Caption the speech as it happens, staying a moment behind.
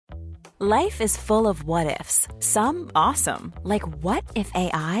Life is full of what-ifs. Some awesome, like what if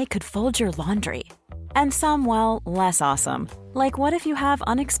AI could fold your laundry? And some, well, less awesome, like what if you have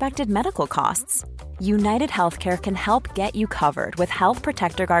unexpected medical costs? United Healthcare can help get you covered with Health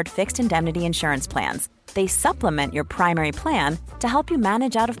Protector Guard fixed indemnity insurance plans. They supplement your primary plan to help you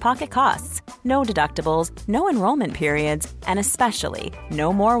manage out-of-pocket costs. No deductibles, no enrollment periods, and especially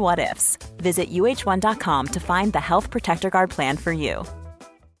no more what-ifs. Visit uh1.com to find the Health Protector Guard plan for you.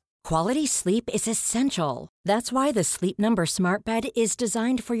 Quality sleep is essential. That's why the Sleep Number Smart Bed is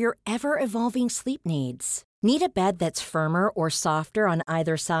designed for your ever-evolving sleep needs. Need a bed that's firmer or softer on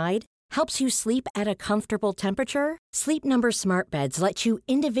either side? Helps you sleep at a comfortable temperature? Sleep Number Smart Beds let you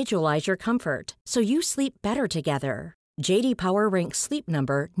individualize your comfort so you sleep better together. J.D. Power ranks Sleep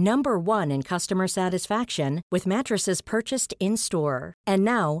Number number 1 in customer satisfaction with mattresses purchased in-store. And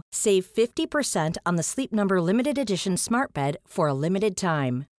now, save 50% on the Sleep Number Limited Edition Smart Bed for a limited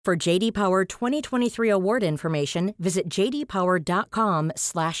time. For J.D. Power 2023 award information, visit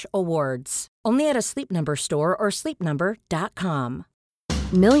jdpower.com/awards. Only at a Sleep Number store or sleepnumber.com.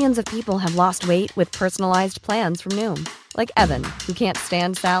 Millions of people have lost weight with personalized plans from Noom. Like Evan, who can't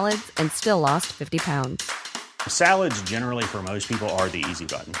stand salads and still lost 50 pounds. Salads generally for most people are the easy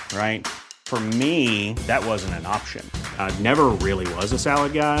button, right? For me, that wasn't an option. I never really was a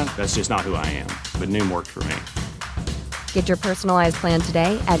salad guy. That's just not who I am. But Noom worked for me. Get your personalized plan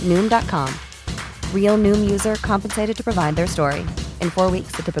today at Noom.com. Real Noom user compensated to provide their story. In 4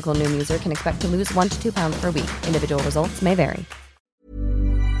 weeks, the typical Noom user can expect to lose 1 to 2 pounds per week. Individual results may vary.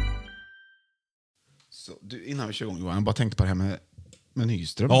 Så, du, innan vi kör igång, Johan, jag bara tänkte på det här med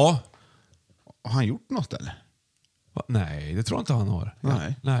Nyström. Ja. Har han gjort något eller? Va? Nej, det tror jag inte han har.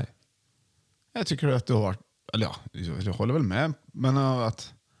 Nej. Nej. Jag tycker att du har varit... Eller ja, jag håller väl med. Men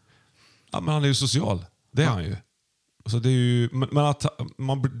att... Ja, men han är ju social. Det är han ju. Så det är ju... Men att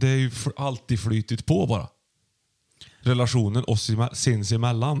det är ju alltid flytit på bara. Relationen oss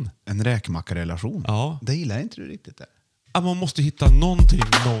sinsemellan. En räkmackarelation. Ja. Det gillar inte du riktigt där. Ja, man måste hitta någonting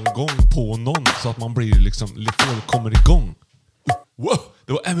någon gång på någon så att man blir liksom... kommer igång. Wow,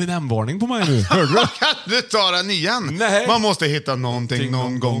 det var Eminem-varning på mig nu. Hörde du? Kan du ta den igen? Nej. Man måste hitta någonting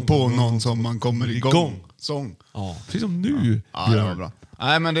någon gång på någon som man kommer igång. Sång. Ja, precis som nu. Ja, det var bra.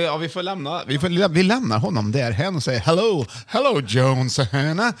 Nej, men vi får lämna. Vi lämnar honom där hen och säger hello Jones.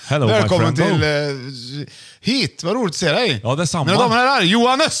 Hello, välkommen my friend. till hit. Vad roligt att se dig. Ja, det är samma. Mina damer och herrar,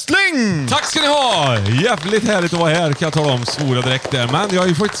 Johan Östling. Tack ska ni ha! Jävligt härligt att vara här, kan jag tala om, svor jag direkt där. Men jag är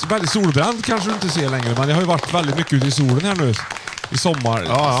ju faktiskt väldigt solbränd, kanske du inte ser längre. Men jag har ju varit väldigt mycket ute i solen här nu i sommar.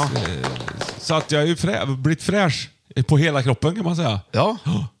 Ja. Så att jag är ju blivit fräsch på hela kroppen, kan man säga. Ja.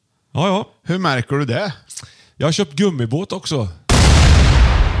 Ja. Hur märker du det? Jag har köpt gummibåt också.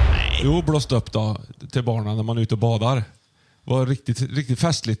 Jo, blåst upp då till barnen när man är ute och badar. Det var riktigt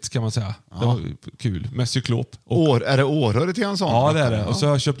festligt, kan man säga. Det var kul. Med cyklop. Är det Århöret till en sån? Ja, det är det. Och så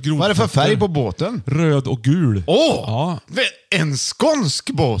har jag köpt grodfötter. Vad är det för färg på båten? Röd och gul. Ja. En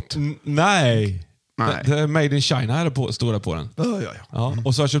skånsk båt? Nej. Det är Made in China står det på den. Ja.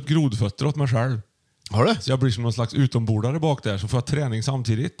 Och så har jag köpt grodfötter åt mig själv. Har du? Så jag blir som någon slags utombordare bak där. Så får jag träning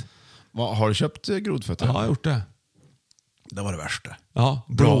samtidigt. Har du köpt grodfötter? Ja, jag har gjort det. Det var det värsta. Ja,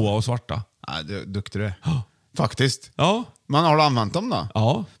 blåa och svarta. Nej, du är duktig du. Faktiskt. Ja. Men har du använt dem då?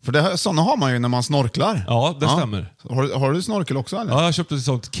 Ja. För sådana har man ju när man snorklar. Ja, det stämmer. Har du snorkel också eller? Ja, jag köpte ett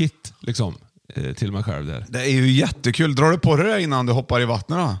sånt kit liksom till mig själv där. Det är ju jättekul. Drar du på dig det innan du hoppar i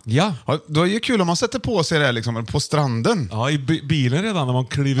vattnet då? Ja. Då är det ju kul om man sätter på sig det liksom på stranden. Ja, i bilen redan när man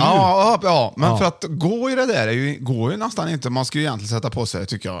kliver ur. Ja, men för att gå i det där går ju nästan inte. Man ska ju egentligen sätta på sig,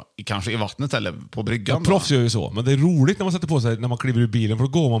 tycker jag, kanske i vattnet eller på bryggan. Ja, proffs gör ju så. Men det är roligt när man sätter på sig när man kliver ur bilen, för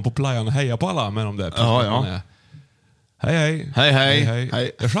då går man på playan och hejar på alla med de där. Ja. Hej.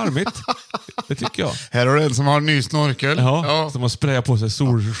 Hej. Det är charmigt. Det tycker jag. Här har du en som har en ny snorkel. Ja. Som har sprayat på sig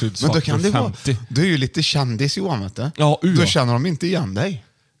solskyddsfaktor 50. Du är ju lite kändis, Johan, vet du? Ja, Då känner de inte igen dig.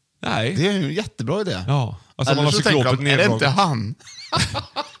 Nej. Det är ju en jättebra idé. Ja. Alltså, eller man har så tänker cyklopet de, är det neddraget. inte han?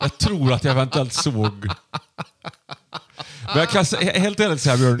 Jag tror att jag eventuellt såg... Men jag kan helt ärligt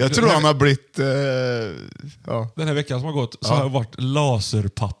säga, Björn. Jag tror han har blivit... Den här veckan som har gått så har jag varit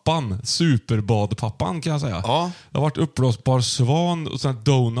laserpappan. Superbadpappan, kan jag säga. Ja. Det har varit uppblåsbar svan och sen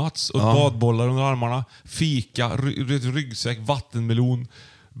donuts och badbollar under armarna. Fika, ryggsäck, vattenmelon,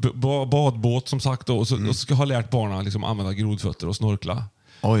 badbåt som sagt. Och så ska jag ha lärt barnen liksom använda grodfötter och snorkla.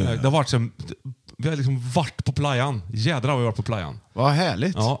 Oj. Det har varit som... Vi har liksom varit på playan. Jädrar har vi varit på playan. Vad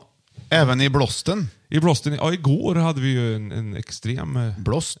härligt. Ja. Även i blåsten. I blåsten, igår hade vi ju en extrem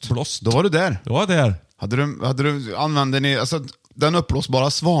blåst. Då var du där. Då var jag där. Använde ni, alltså den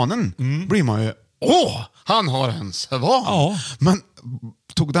uppblåsbara svanen blir man ju han har en svan. Ja. Men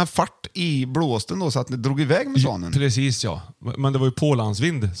tog den fart i blåsten då så att det drog iväg med svanen? Precis, ja. Men det var ju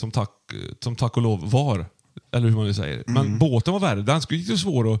pålandsvind som tack och lov var. Eller hur man nu säger. Men båten var värre. Den skulle ju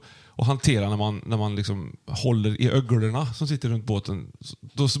svår att hantera när man liksom håller i öglorna som sitter runt båten.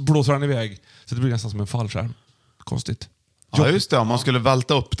 Då blåser den iväg så det blir nästan som en fallskärm. Konstigt. Ja, just det. Om man skulle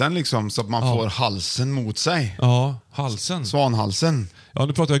välta upp den liksom, så att man får halsen mot sig. Ja, halsen. Svanhalsen. Ja,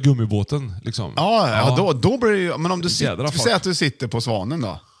 nu pratar jag gummibåten. Liksom. Då blir det ju... Men om du Jädra fart. säger att du sitter på svanen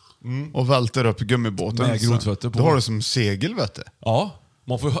då och välter upp gummibåten. Med grodfötter på. Då har du som segel, vet du. Ja,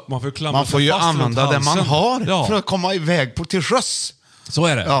 man får klamra Man får ju fast runt använda det man halsen. har för att komma iväg till sjöss. Så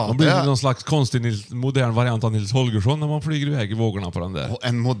är det. Ja, man blir det är- någon slags konstig modern variant av Nils Holgersson när man flyger iväg i vågorna på den där. Och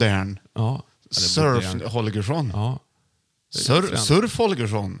en modern Ja. surf Holgersson. Ja. Surf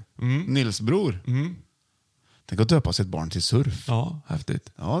Holgersson. Nils bror. Tänk att döpa sitt barn till surf. Ja,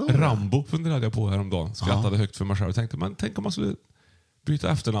 häftigt. Ja, det var det. Rambo funderade jag på häromdagen. Skrattade högt för mig själv och tänkte, men tänk om man skulle byta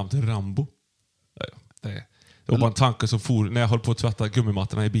efternamn till Rambo. Det var bara en tanke som for när jag höll på att tvätta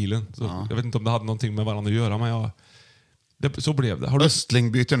gummimattorna i bilen. Så jag vet inte om det hade någonting med varandra att göra, men så blev det. Har du...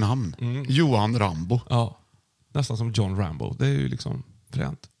 Östling byter namn. Johan Rambo. Ja, nästan som John Rambo. Det är ju liksom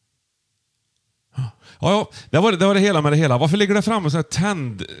fränt. Ja, det var det hela med det hela. Varför ligger det framme sån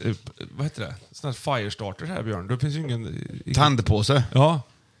här vad heter det? Sån här firestarter här, Björn. Det finns ju ingen... Tändpåse. Ja.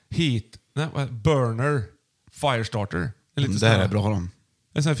 Burner Firestarter. Det här är bra de.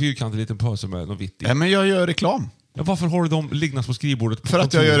 En sån här fyrkantig liten påse med något vitt i. Ja, men jag gör reklam. Ja, varför har du dem liggande på skrivbordet? För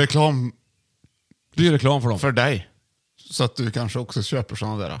att jag gör reklam Du gör reklam för dem? för dig. Så att du kanske också köper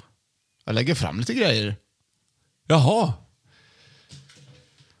såna där. Jag lägger fram lite grejer. Jaha.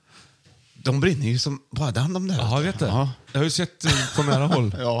 De brinner ju som bara den, de där. Ja, jag vet det. Ja. Jag har ju sett på nära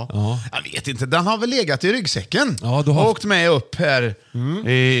håll. Ja. Jag vet inte, den har väl legat i ryggsäcken. Ja, du har- Och åkt med upp här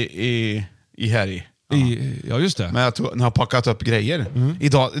i Harry. Ja, just det. Men jag har packat upp grejer.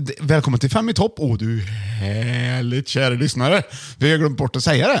 Idag, välkommen till 5 i topp. Du härligt kära lyssnare. Vi har glömt bort att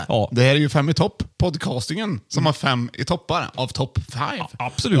säga det. Ja. Det här är ju 5 i topp, podcastingen, som har 5 i toppar av topp 5. Ja,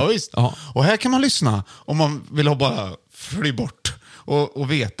 absolut. Ja, visst. Ja. Och här kan man lyssna om man vill ha bara fly bort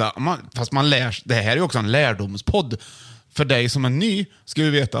och veta. Fast man lär, det här är ju också en lärdomspodd. För dig som är ny ska vi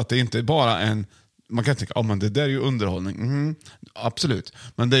veta att det inte är bara en... Man kan tänka, men det där är ju underhållning. Absolut.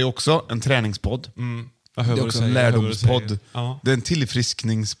 Men det är också en träningspodd. Jag Det hör är vad också du en säger, jag hör vad du lärdomspodd. säger. Ja. Det är en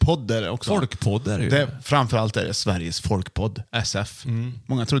tillfriskningspodd där också. Folkpodd är det ju. Framförallt är det Sveriges folkpodd, SF.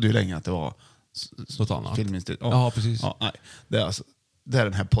 Många trodde ju länge att det var Något annat. Filminstitut. Ja, precis. Ja, nej. Det är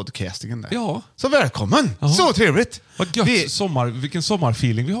den här podcastingen där. Ja. Så välkommen! Så trevligt! Vad gött. Vilken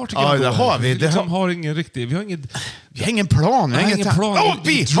sommarfeeling vi har tycker Ja, jag. det har vi. Vi har ingen riktig... Vi har ingen plan. Nej, ingen plan.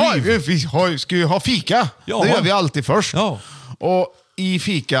 Vi ska ju ha fika. Ja. Det gör vi alltid först. Ja. Och i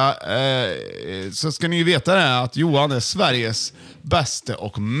fika så ska ni ju veta det att Johan är Sveriges bästa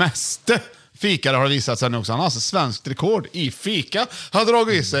och meste fikare, har det visat sig nu också. Han har alltså svenskt rekord i fika. Han har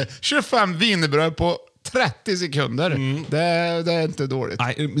dragit i sig 25 wienerbröd på 30 sekunder. Det är inte dåligt.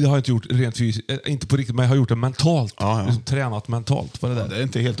 Nej, det har jag inte gjort rent fysiskt. Inte på riktigt, men jag har gjort det mentalt. Ja. Liksom tränat mentalt på det där. Det är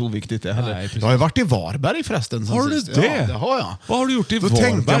inte helt oviktigt det heller. Nej, precis. Jag har ju varit i Varberg förresten. Har du det? Ja, det har jag. Vad har du gjort i Då Varberg?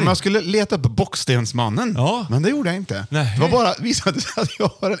 tänkte jag om jag skulle leta upp Bockstensmannen. Ja. Men det gjorde jag inte. Nej. Det var bara visade sig att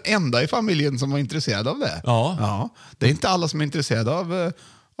jag var den enda i familjen som var intresserad av det. Ja. Det är inte alla som är intresserade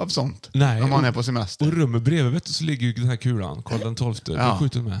av sånt. Nej. När man är på semester. Och rummet bredvid vet du, så ligger ju den här kulan, Karl den XII. Du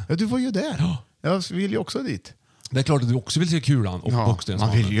skjuter med. Ja, du var ju där. Ja. Jag vill ju också dit. Det är klart att du också vill se kulan och Man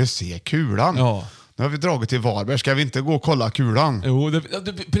Bockstensmannen. vill ju se kulan. Ja. Nu har vi dragit till Varberg. Ska vi inte gå och kolla kulan? Jo,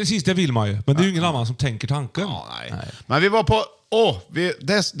 precis det vill man ju. Men det är ju ingen annan som tänker tanken. Ja, nej. Men vi var på...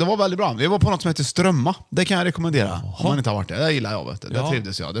 det var väldigt bra. Vi var på något som heter Strömma. Det kan jag rekommendera. Om man inte har varit där. Det gillar jag. Vet du. Där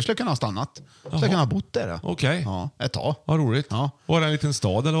trivdes jag. Där skulle jag kunna ha stannat. Skulle jag kunna ha bott där. Okej. Ja, ett tag. Vad roligt. Ja. Var det en liten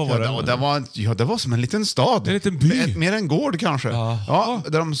stad eller vad var det? Det var som en liten stad. En liten by. Mer en gård kanske. Ja.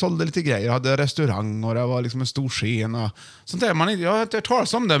 Där de sålde lite grejer. Jag hade restaurang och det var liksom en stor scen. Och sånt där. Jag har inte hört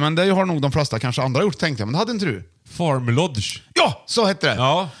talas om det, men det har nog de flesta kanske andra gjort, tänkte jag. Men det hade inte du. Farm Lodge. Ja, så hette det.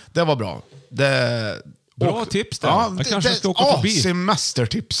 Ja. Det var bra. Bra tips där. Jag kanske ska åka förbi.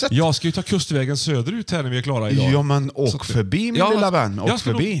 Semestertipset. Jag ska ju ta kustvägen söderut här när vi är klara idag. Ja, men åk förbi min lilla vän. Åk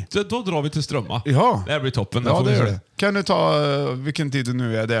förbi. Då drar vi till Strömma. Ja. Det här blir toppen. Ja, får det vi gör se. det. Kan du ta vilken tid du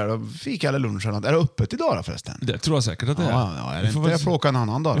nu är där då? Fika eller lunch eller något? Är det öppet idag då förresten? Det tror jag säkert att det är. Ja, är det inte? Jag får åka en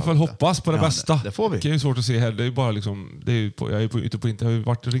annan dag. Vi får hoppas på det bästa. Det får vi. Det är ju svårt att se här. Det är ju bara liksom, det är ju jag är ute på internet.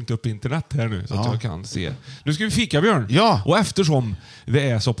 Jag har ju ringt upp internet här nu så att jag kan se. Nu ska vi fika, Björn. Ja. Och eftersom det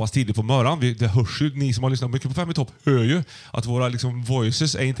är så pass tidigt på morgonen, det hörs ju, ni som har lyssnat mycket på 5 i topp hör ju att våra liksom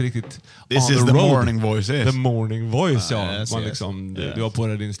voices är inte riktigt This on is the the road. morning voices. The morning voice, ja. Yes, Man yes. liksom, du har på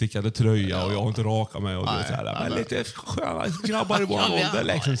dig din stickade tröja och jag har inte rakat mig och du vet så här, men lite sköna grabbar i vår ålder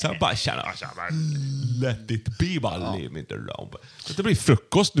liksom. Så jag bara känner, let it be, bara leave me alone. Det blir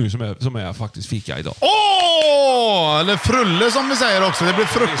frukost nu som är faktiskt fika idag. Eller frulle som vi säger också. Det blir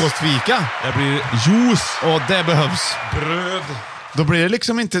frukostfika. Det blir juice. Och det behövs. Bröd. Då blir det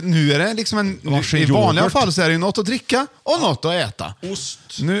liksom inte... Nu är det liksom Varsin i vanliga yoghurt. fall så är det något att dricka och något att äta. Ost.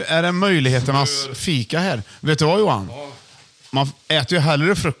 Nu är det möjligheternas fika här. Vet du vad, Johan? Man äter ju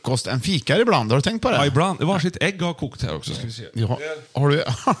hellre frukost än fika ibland. Har du tänkt på det? Ja, ibland. Varsitt ägg har kokt här också, ska vi se. Ja. Har du...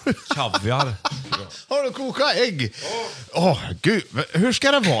 Kaviar. Har du kokat ägg? Gud. Hur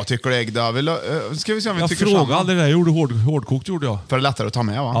ska det vara, tycker du, ägg då? Ska vi se om vi Jag tycker frågade samma? aldrig det. Jag gjorde hårdkokt, gjorde jag. För det är lättare att ta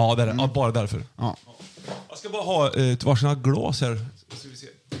med, va? Ja, det är det. Ja, bara därför. Ja. Jag ska bara ha ett varsina glas här. Ska vi se.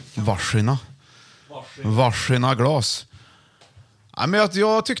 Varsina glas. Ja, men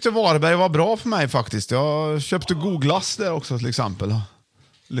jag tyckte Varberg var bra för mig faktiskt. Jag köpte god glass där också till exempel.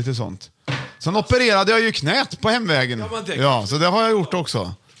 Lite sånt. Sen opererade jag ju knät på hemvägen. Ja, så det har jag gjort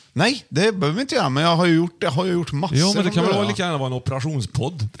också. Nej, det behöver vi inte göra, men jag har ju gjort massor. Ja, men det kan väl vara lika gärna vara en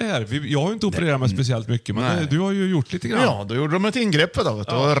operationspodd det här. Jag har ju inte opererat mig speciellt mycket, men du har ju gjort lite grann. Ja, då gjorde de ett ingrepp då,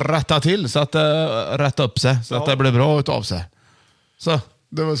 och rätta till så att det rätta upp sig, så att det blev bra utav sig. Så,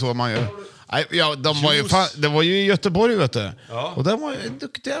 det var så man gör. Nej, ja, det var ju i Göteborg, vet du. Ja. Och de var ju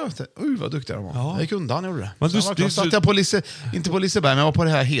duktiga, vet du. Vad duktiga de var. Ja. Jag gick undan, gjorde det. Men Sen satt jag på inte på Liseberg, men jag var på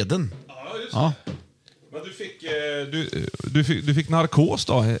det här Heden. Ja, just det. Men du fick narkos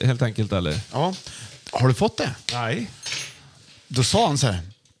då, helt enkelt, eller? Ja. Har du fått det? Nej. Då sa han så här: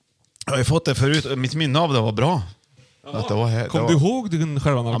 jag har ju fått det förut, mitt minne av det var bra. Att det var Kom du ihåg din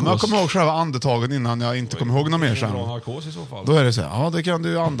själva narkos? Ja, men jag kommer ihåg själva andetagen innan jag inte kommer ihåg något mer sen. Bra narkos i så fall. Då är det så här, ja, det kan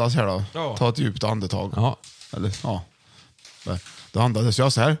du andas här då. Ja. Ta ett djupt andetag. Ja. Eller, ja. Då andades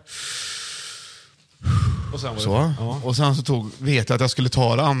jag så här. Och sen var det Så. Ja. Och sen så vet jag att jag skulle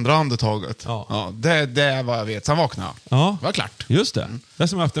ta det andra andetaget. Ja. Ja, det är vad jag vet. Sen vaknade jag. Ja. Det var klart. Just det. Det är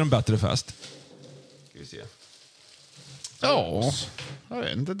som efter en bättre fest. Ska vi se. Ja, jag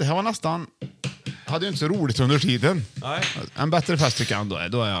vet inte. Det här var nästan... Jag hade ju inte så roligt under tiden. Nej. En bättre fest tycker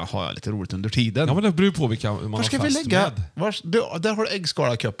jag då har jag lite roligt under tiden. Ja, men det beror på vilka man Var ska har vi fest lägga? med. Där har du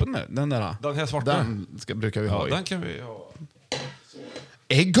äggskalakuppen med. Den där. Den här svarta? Den brukar vi ha i. Den kan vi ha.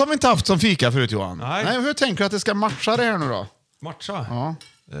 Ägg har vi inte haft som fika förut, Johan. Nej. Hur tänker du att det ska matcha det här nu då? Matcha? Ja.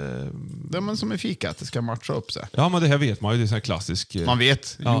 Det är man som är fika, att det ska matcha upp sig. Ja, men det här vet man ju. Det är sån här klassisk... Man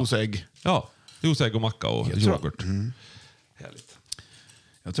vet, juiceägg. Ja, juiceägg och macka och yoghurt. Härligt.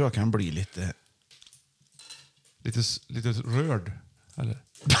 Jag tror jag kan bli lite... Lite rörd, eller?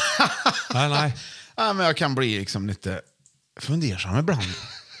 nej. Ja, men jag kan bli liksom lite fundersam ibland.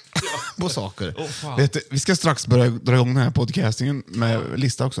 På saker. Vet du, vi ska strax börja dra igång den här podcastingen med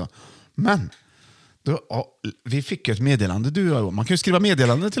lista också. Men vi fick ett meddelande, du och jag. Man kan ju skriva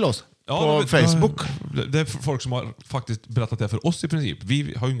meddelande till oss på Facebook. Det är folk som har faktiskt berättat det för oss i princip.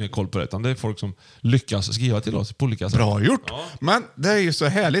 Vi har ju ingen koll på det, utan det är folk som lyckas skriva till oss på olika sätt. Bra gjort. Ja. Men det är ju så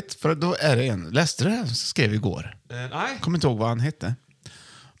härligt, för då är det en läste det här som skrev igår. Nej. Kommer inte ihåg vad han hette.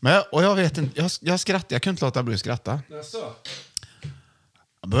 Men, och jag vet inte, jag skrattade, jag kunde inte låta bli att skratta. Jaså?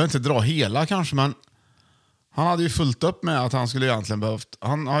 Jag behöver inte dra hela kanske, men han hade ju fullt upp med att han skulle egentligen behövt...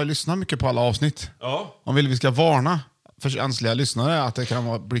 Han har ju lyssnat mycket på alla avsnitt. Ja. Han vill vi ska varna för känsliga lyssnare att det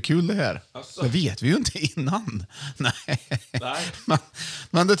kan bli kul det här. Asså. Det vet vi ju inte innan. Nej.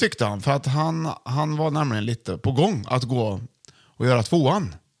 Men det tyckte han, för att han var nämligen lite på gång att gå och göra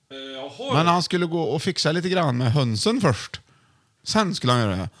 2:an. Men han skulle gå och fixa lite grann med hönsen först. Sen skulle han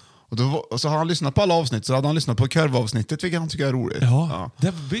göra det. Och så har han lyssnat på alla avsnitt, så hade han lyssnat på kurvavsnittet, vilket han tycker är roligt. Ja.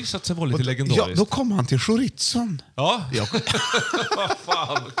 Det visade sig vara lite legendariskt. Ja, då kom han till chorizon. Ja. Vad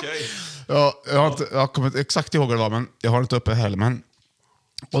fan, okej. Ja, jag kommer inte exakt ihåg vad det var, men jag har inte uppe heller. Men,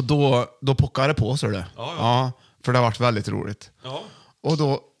 och då pockade det på, så det. Ja, för det har varit väldigt roligt. Ja. Och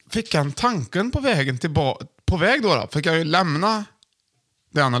då fick han tanken på vägen tillbaka. På väg då fick jag ju lämna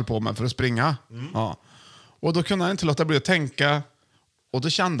det han höll på med för att springa. Ja. Och då kunde han inte låta bli att tänka. Och då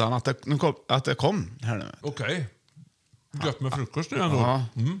kände han att det kom här nu. Okej. Gött med frukost nu ändå. Ja.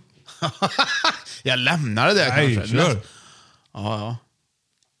 Jag lämnar det där kanske. Kör. Ja.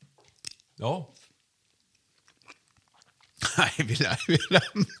 Ja. Nej, vi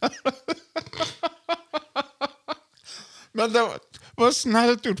lämnar. Men det var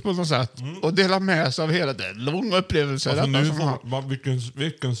snällt gjort på något sätt. Och dela med sig av hela det. Lång upplevelse. Alltså, detta nu som han-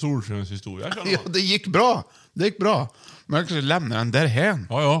 vilken solskenshistoria. Ja, det gick bra. Men jag kan lämna den därhän.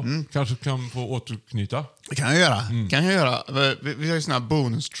 Ja. Kanske kan få återknyta. Det kan jag göra. Kan jag göra. Vi har ju såna här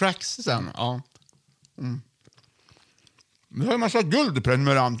bonus tracks sen. Ja. Vi har en massa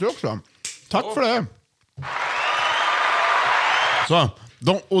guldprenumeranter också. Tack för det. Så,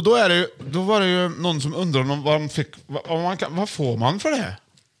 och då var det ju någon som undrade om vad de fick, vad får man för det?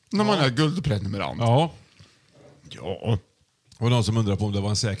 När man är guldprenumerant. Ja. Ja. Och någon som undrar på om det var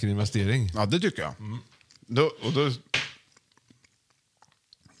en säker investering. Ja, det tycker jag. Då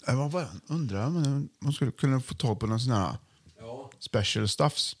vad var det? Undrar om man skulle kunna få tag på någon sån här special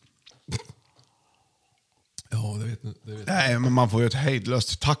stuffs. Ja, det vet. Nej, men man får ju ett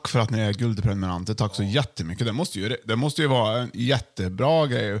hejdlöst tack för att ni är guldprenumeranter. Tack så jättemycket. Det måste ju vara en jättebra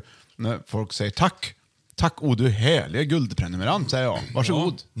grej när folk säger tack. Tack, du härliga guldprenumerant, säger jag.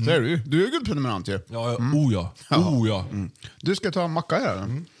 Varsågod. Säger du. Du är guldprenumerant ju. Ja. Du ska ta en macka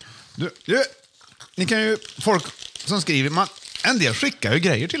här. Ni kan ju, folk som skriver, en del skickar ju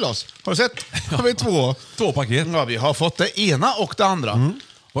grejer till oss. Har du sett? Har vi två paket. Ja, vi har fått det ena och det andra.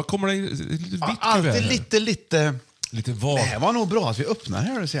 Vad kommer det vitt Alltid lite... Lite vad? Det här var nog bra att vi öppnar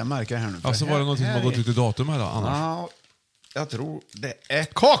här, så jag märker här nu. Alltså var det någonting som har gått ut i datum eller annars? Ja, jag tror det är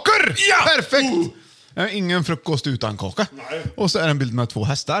kakor! Ja! Perfekt! Ingen frukost utan kaka. Nej. Och så är det en bild med 2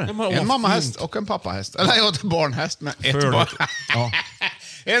 hästar. En mammahäst och en pappahäst. Eller ett barnhäst med ett barn. Ja.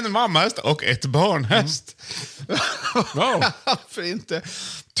 En mammahäst och ett barnhäst. Wow. Varför inte?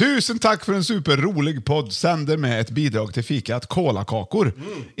 Tusen tack för en superrolig podd. Sänder med ett bidrag till fikat kolakakor.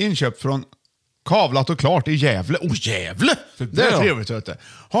 Inköpt från Kavlat och klart i Gävle. Gävle! Det är trevligt, vet du.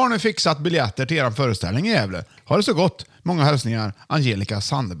 Har ni fixat biljetter till er föreställning i Gävle? Har det så gott. Många hälsningar. Angelica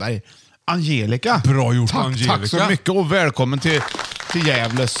Sandberg. Angelica. Bra gjort, tack, Angelica. Tack så mycket och välkommen till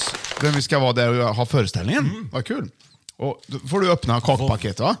Gävles. Där vi ska vara där och ha föreställningen. Vad kul. Och då får du öppna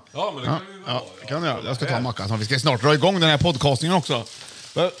kakpaket, va? Ja, men det kan vi väl ha. Det kan jag göra. Jag ska ta en macka. Vi ska snart dra igång den här podcastingen också.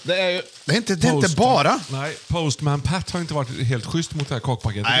 Det är inte bara... Nej, Postman Pat har inte varit helt schysst mot det här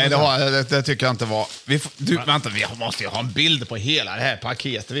kakpaketet. Nej, det tycker jag inte var. Vänta, vi måste ju ha en bild på hela det här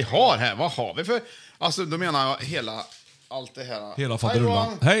paketet vi har här. Vad har vi för... Alltså, då menar jag allt det här. Hela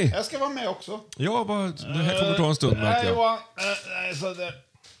faderullan. Hej! Jag ska vara med också. Ja, det här kommer ta en stund, märker jag. Johan.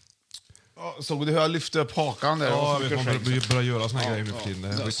 Såg du hur jag lyfte upp hakan där? Ja, vi börjar göra såna här grejer nu för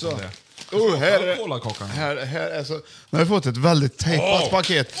tiden. Här är så... Nu har vi fått ett väldigt tejpat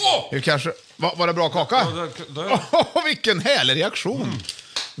paket. Var det bra kaka? Vilken härlig reaktion.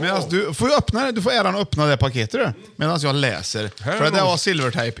 Medan du får öppna det. Du får äran öppna det paketet medan jag läser. För det var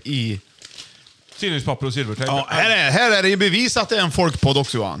silvertejp i... Tidningspapper och silvertejp. Ja, här är det ju bevis att det är en folkpodd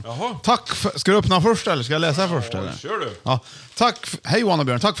också, Johan. Jaha. Tack ska du öppna först eller ska jag läsa först? Eller? Kör du. Ja. Hej Johan och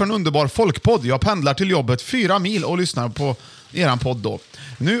Björn, tack för en underbar folkpodd. Jag pendlar till jobbet 4 mil och lyssnar på eran podd då.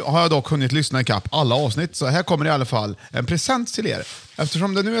 Nu har jag dock hunnit lyssna ikapp alla avsnitt, så här kommer i alla fall en present till er.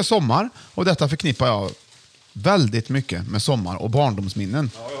 Eftersom det nu är sommar och detta förknippar jag väldigt mycket med sommar och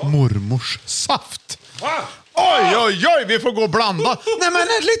barndomsminnen. Mormors saft. Oj, vi får gå och blanda. Nej, men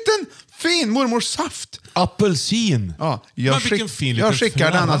en liten fin mormors saft. Apelsin. Ja, jag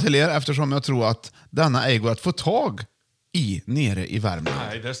skickar denna till er eftersom jag tror att denna ej går att få tag i nere i Värmland.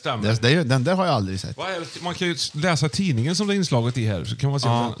 Nej, det stämmer. Den där har jag aldrig sett. Man kan ju läsa tidningen som det är inslaget i här. Så kan man se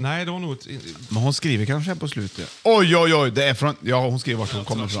nej, det var nog Men hon skriver kanske på slutet. Oj, det är från... Ja, hon skriver vart hon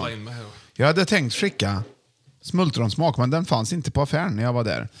kommer ifrån. Jag hade tänkt skicka smultronsmak, men den fanns inte på affären när jag var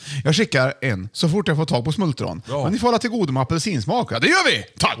där. Jag skickar en så fort jag får tag på smultron. Bra. Men ni får hålla till godo med apelsinsmak. Ja, det gör vi!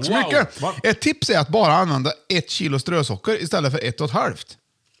 Tack så mycket! Ett tips är att bara använda 1 kilo strösocker istället för 1,5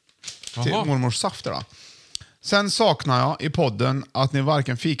 till mormors saft då. Sen saknar jag i podden att ni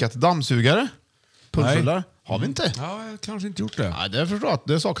varken fikat dammsugare, pulsrullar. Har vi inte? Ja, jag har kanske inte gjort det. Ja, det förstår jag.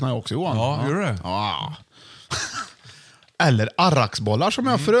 Det saknar jag också, Johan. Ja, gör det? Ja. Eller arraksbollar som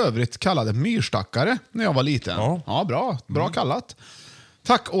jag för övrigt kallade myrstackare när jag var liten. Ja, bra kallat.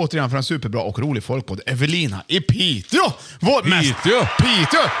 Tack återigen för en superbra och rolig folkpodd. Evelina i Piteå! Piteå!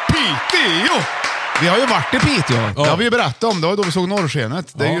 Vi har ju varit i Piteå. Ja. Det har vi ju berättat om. Det var då vi såg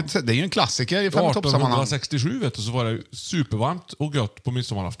norrskenet. Det är ju en klassiker i Fem toppsammanhang. 1867 vet du, så var det supervarmt och gött på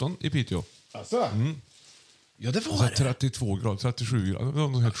midsommarafton i Piteå. Alltså? Ja, det var det. 32 grader, 37 grader. Det var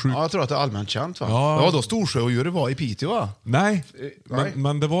något helt sjukt. Ja, jag tror att det är allmänt känt, va? Ja. Det var då Storsjö och Djur var i Piteå, va? Nej,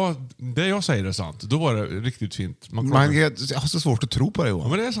 men det var... Det jag säger är sant. Då var det riktigt fint. Jag har så svårt att tro på det, Johan. Ja,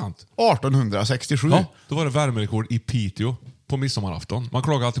 men det är sant. 1867. Ja, då var det värmerekord i Piteå på midsommarafton. Man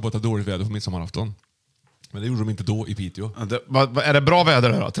klagar alltid på att det är dåligt väder på midsommarafton. Men det gjorde de inte då i Piteå. Är det bra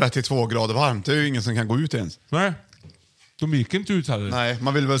väder då? 32 grader varmt. Det är ju ingen som kan gå ut ens. Nej. De gick inte ut heller. Nej,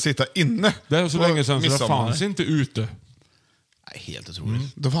 man vill väl sitta inne. Det är så på länge sedan så det midsommar. fanns inte ute. Nej, helt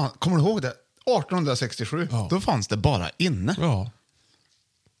otroligt. Kommer du ihåg det? 1867, då fanns det bara inne. Ja.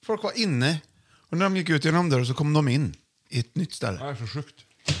 Folk var inne och när de gick ut genom där så kom de in i ett nytt ställe. Det är så sjukt.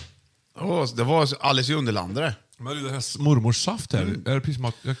 Det var Alice i Underlandet. Men det här mormors saft här, är det precis som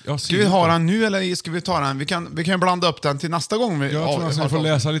att... Ska vi ha den nu eller ska vi ta den? Vi kan blanda upp den till nästa gång. Jag tror att jag får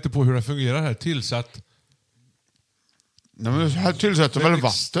läsa lite på hur det fungerar här. Tillsätt... Nej, men här tillsätter väl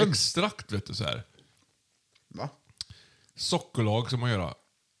vatten? Extrakt, vet du, så här. Va? Sockerlag som man gör.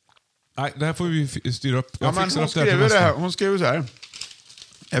 Nej, det här får vi styra upp. Ja, men hon skrev ju det här. Hon skrev så här.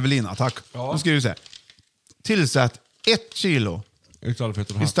 Evelina, tack. Ja. Hon skrev så här. Tillsätt 1 kilo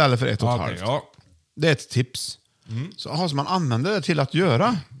istället för 1,5. Okay, ja. Det är ett tips. Så man använder det till att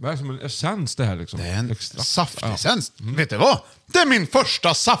göra. Det är som en essens det här liksom. Det är en Extrakt. saftessens. Vet du vad? Det är min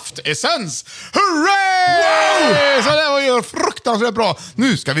första saftessens! Hurray! Wow! Så det var ju fruktansvärt bra.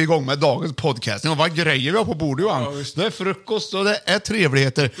 Nu ska vi igång med dagens podcasting. Och vad grejer vi har på bordet, Johan? Ja, visst. Det är frukost och det är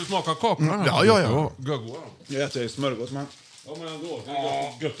trevligheter. Du smakar kakorna? Ja. Göggoa. Jag äter smörgås, men... Ja, men ändå. Det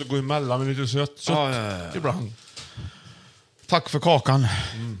är gött att gå emellan med lite sött Ja. ibland. Tack för kakan.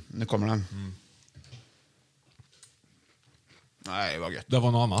 Nu kommer den. Nej, vad gött. Det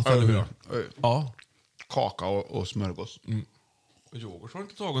var något annat, eller hur? Ja. Kaka och smörgås. Yoghurt har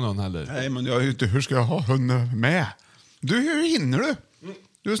inte tagit någon heller. Nej, men jag är inte, hur ska jag ha hunnit med? Hur hinner du?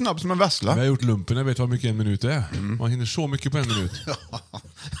 Du är snabb som en vässla. Jag har gjort lumpen, jag vet vad mycket en minut är. Man hinner så mycket på en minut.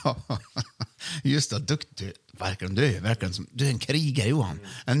 Just det, duktig. Verkligen som, du är en krigare, Johan.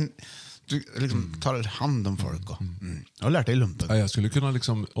 Du liksom tar hand om folk. Jag har lärt dig lumpen. Ja, jag skulle kunna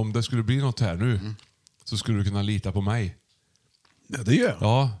liksom, om det skulle bli något här nu, så skulle du kunna lita på mig. Ja, det gör jag.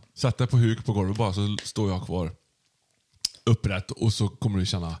 Ja, sätt dig på huk på golvet bara så står jag kvar upprätt och så kommer du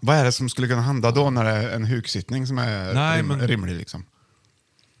känna... Vad är det som skulle kunna hända då när det är en huksittning som är rimlig liksom?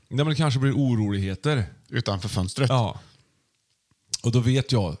 Nej, men det kanske blir oroligheter. Utanför fönstret? Ja. Och då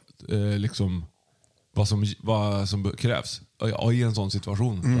vet jag liksom vad som krävs i en sån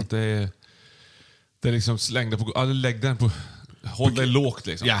situation. Att det är liksom släng dig på... lägg den på... Håll dig lågt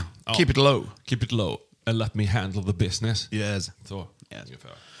liksom. Yeah. Keep it low. Keep it low. And let me handle the business. Yes. Så. Yes.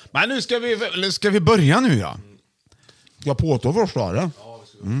 Ungefär. Men nu ska vi börja nu, ja. Jag påstår först då, eller? Ja, det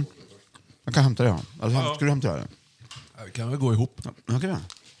ska Jag kan hämta det, ja. Alltså, Ja. Ska du hämta det? vi kan väl gå ihop. Okej, ja.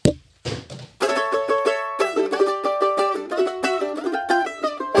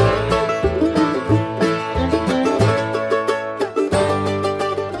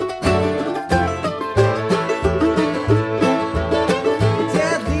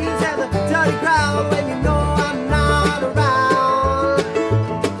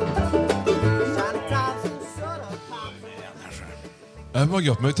 Det var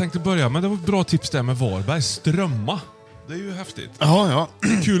gött, men jag tänkte börja med det var ett bra tips där med Varberg. Strömma. Det är ju häftigt. Ja.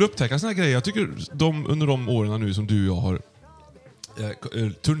 Kul att upptäcka såna här grejer. Jag tycker under de åren nu som du och jag har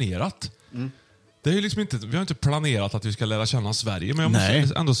turnerat. Det är ju liksom inte, vi har inte planerat att vi ska lära känna Sverige, men jag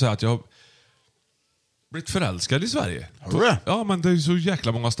måste ändå säga att jag har blivit förälskad i Sverige. Har du det? Ja, men det är ju så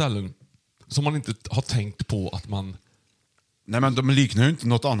jäkla många ställen som man inte har tänkt på att man... Nej, men de liknar ju inte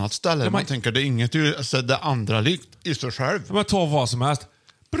något annat ställe. Ja, man tänker det är inget det andra likt i sig själv. Men ta vad som helst.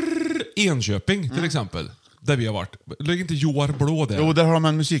 Enköping till exempel. Där vi har varit. Ligger inte Joar Blå där? Jo, där har de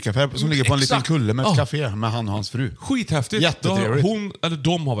en musikaffär som ligger på en liten Exakt. kulle med ett Ja. café med han och hans fru. Skithäftigt. Jättetrevligt.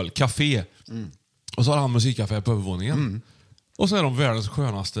 De har väl café. Och så har han musikaffär på övervåningen. Och så är de världens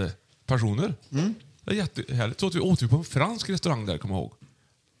skönaste personer. Det är jättehärligt. Så att vi åt på en fransk restaurang där, kommer jag ihåg.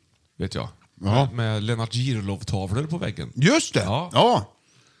 Vet jag. Ja. Med Lennart Girlov-tavlor på väggen. Just det! Ja. Ja.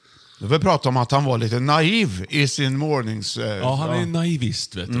 Vi pratade om att han var lite naiv i sin mornings... Ja, han är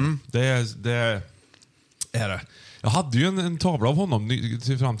naivist, vet du. Det är det. Jag hade ju en tavla av honom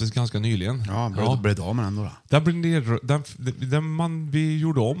fram till ganska nyligen. Ja, blev av med den då. Vi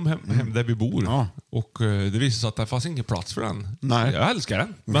gjorde om hem där vi bor. Ja. Och det visade sig att det fanns ingen plats för den. Nej. Jag älskar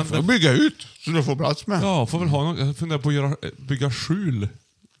den. Men får bygga ut så du får plats med. Ja, får väl ha någon, jag funderar på att bygga skjul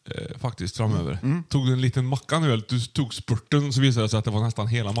faktiskt framöver. Tog du en liten macka nu, du tog spurten, så visade det sig att det var nästan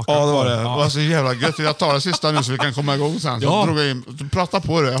hela mackan. Ja, det var det. Ja. Det var så jävla gött. Jag tar det sista nu så vi kan komma igång sen. Så Ja. drog jag in, prata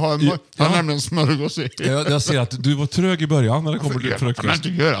på det. Jag har nämligen smörgås i. Jag ser att du var trög i början när det kommer till Jag kan frukost.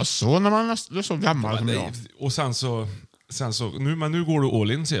 inte göra så när man är så gammal som jag. Och sen så nu går du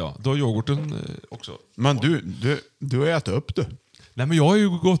all in, ser jag. Du har yoghurten också. Men du har ätit upp du. Nej, men jag har ju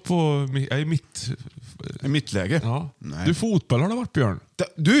gått på... Jag är I mitt läge. Ja. Nej. Du, fotboll har det varit, Björn.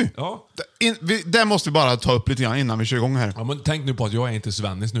 Du! Ja. Det måste vi bara ta upp lite grann innan vi kör igång här. Ja, men tänk nu på att jag är inte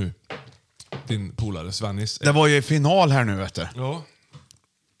Svennis nu. Din polare Svennis. Det var ju final här nu, vet du. Ja.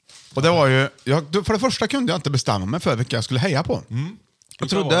 Och det var ju, för det första kunde jag inte bestämma mig för vilka jag skulle heja på. Jag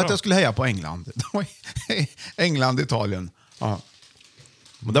trodde att jag skulle heja på England. England, Italien. Ja.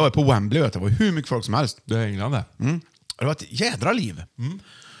 Och det var på Wembley, det var hur mycket folk som helst. Det är England det. Det var ett jädra liv.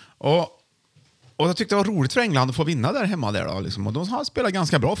 Och jag tyckte det var roligt för England att få vinna där hemma där då, liksom. Och de har spelat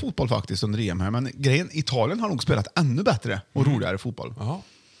ganska bra fotboll faktiskt under EM här. Men grejen, Italien har nog spelat ännu bättre och roligare fotboll. Jaha.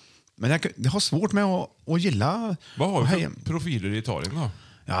 Men jag har svårt med att gilla... Vad har vi för profiler i Italien då?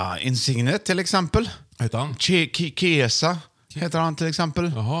 Ja, Insigne till exempel. Heter han? Chiesa heter han till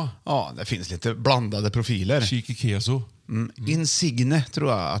exempel. Jaha. Ja, det finns lite blandade profiler. Chiquikeso. Insigne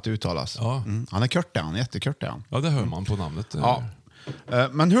tror jag att det uttalas. Ja. Han är kört, han är jättekört. Ja, det hör man på namnet. Ja.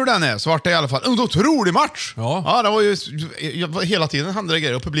 Men hur den är så vart det i alla fall en otrolig match. Ja. Det var ju hela tiden hände det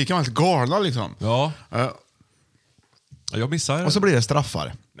grejer och publiken var helt galna liksom. Ja. Jag missar. Och så blir det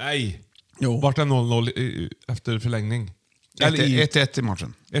straffar. Nej. Jo. Vart det 0-0 efter förlängning? 1-1 i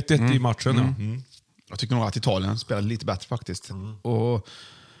matchen. 1-1 i matchen, ja. Jag tycker nog att Italien spelade lite bättre faktiskt. Och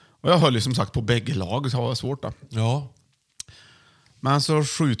jag höll ju som sagt på bägge lag, så det var svårt då. Ja. Men så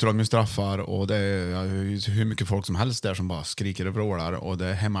skjuter de ju straffar och det är hur mycket folk som helst där som bara skriker och vrålar och det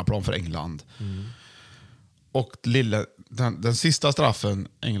är hemmaplan för England. Och den sista straffen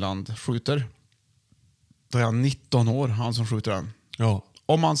England skjuter, då är han 19 år, han som skjuter den. Ja.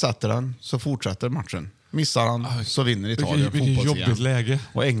 Om han sätter den så fortsätter matchen. Missar han så vinner Italien vilket jobbigt läge.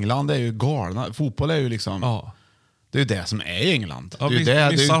 Och England är ju galna. Fotboll är ju liksom... Ja. Det är ju det som är England. Ja, det är ju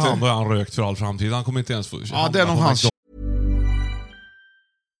det, missar det är han inte... då är han rökt för all framtid. Han kommer inte ens få... Ja, det är nog hans...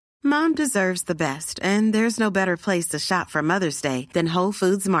 Mom deserves the best, and there's no better place to shop for Mother's Day than Whole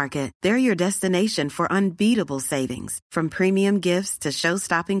Foods Market. They're your destination for unbeatable savings, from premium gifts to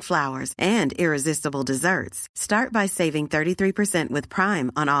show-stopping flowers and irresistible desserts. Start by saving 33% with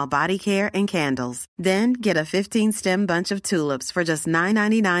Prime on all body care and candles. Then get a 15-stem bunch of tulips for just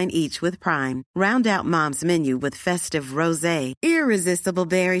 $9.99 each with Prime. Round out Mom's menu with festive rosé, irresistible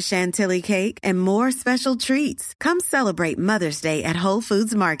berry chantilly cake, and more special treats. Come celebrate Mother's Day at Whole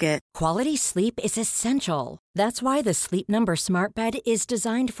Foods Market. Quality sleep is essential. That's why the Sleep Number Smart Bed is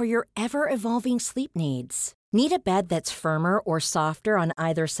designed for your ever-evolving sleep needs. Need a bed that's firmer or softer on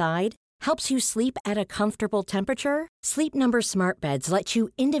either side? Helps you sleep at a comfortable temperature? Sleep Number Smart Beds let you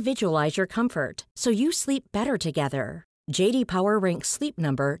individualize your comfort, so you sleep better together. JD Power ranks Sleep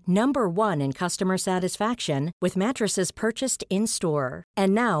Number number 1 in customer satisfaction with mattresses purchased in-store.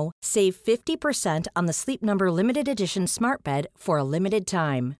 And now, save 50% on the Sleep Number Limited Edition Smart Bed for a limited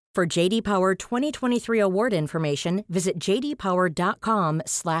time. For JD Power 2023 award information, visit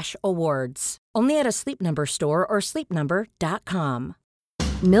jdpower.com/awards. Only at a Sleep Number store or sleepnumber.com.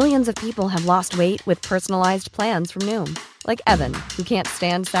 Millions of people have lost weight with personalized plans from Noom. Like Evan, who can't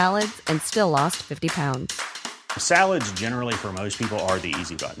stand salads and still lost 50 pounds. Salads generally for most people are the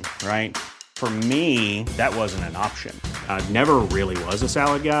easy button, right? For me, that wasn't an option. I never really was a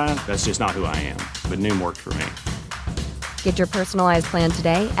salad guy. That's just not who I am. But Noom worked for me. Get your personalized plan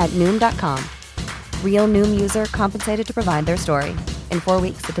today at Noom.com. Real Noom user compensated to provide their story. In 4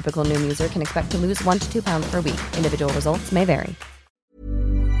 weeks, the typical Noom user can expect to lose 1 to 2 pounds per week. Individual results may vary.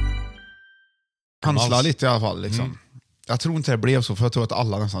 Kansla lite i alla fall liksom. Jag tror inte det blev så, för jag tror att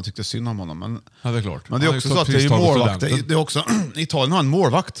alla nästan tyckte synd om honom. Men, ja, det är klart. Men det är också så att det är ju målvakt. Det är också, Italien har en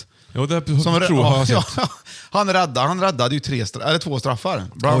målvakt. Jo, det tror jag sett. Han räddade ju 2 straffar.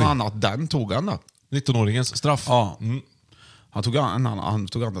 Bland annat den tog han då. 19-åringens straff. Ja. Han tog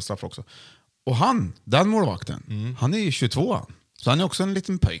andra straffar också. Och den målvakten, han är ju 22. Så han är också en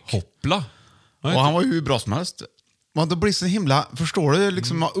liten pöjk. Hoppla. Och han var ju hur bra som helst. Men då blir det så himla, förstår du,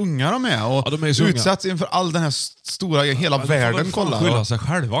 liksom vad unga de är och de är utsätts inför all den här stora, hela världen kollar. De får skylla sig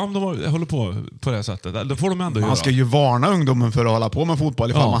själva om de håller på det sättet. Det får de ändå göra. Man ska ju varna ungdomen för att hålla på med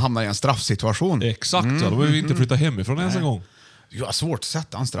fotboll ifall man hamnar i en straffsituation. Exakt, ja. De behöver inte flytta hemifrån ens en gång. Det är svårt att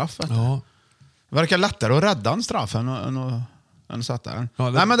sätta en straff. Ja. Det verkar lättare att rädda en straff än att sätta den. Ja,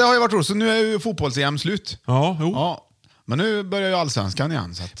 Nej, men det har ju varit roligt, så nu är ju fotbolls-EM slut. Ja, jo. Ja. Men nu börjar ju allsvenskan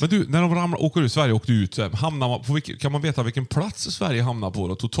igen. Så att... Men du, när de åker ut, Sverige åkte ut, kan man veta vilken plats Sverige hamnar på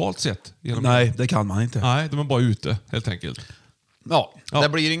då, totalt sett? Nej, det kan man inte. Nej, de är bara ute, helt enkelt. Ja, det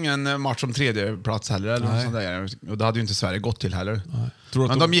blir ingen match om 3:e plats heller. Eller sånt där. Och det hade ju inte Sverige gått till heller.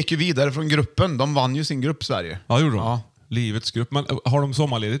 Men de gick ju vidare från gruppen. De vann ju sin grupp, Sverige. Ja, gjorde de. Ja. Livets grupp. Men har de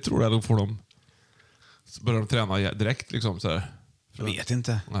sommarledigt, tror du? Eller får de... Börjar de träna direkt, liksom så här? Jag vet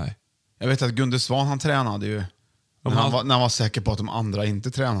inte. Nej. Jag vet att Gunde Svan, han tränade ju... När han var säker på att de andra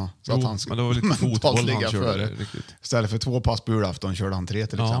inte tränade. Så att han men det var väl lite fotboll han körde. Istället för 2 pass på julafton körde han 3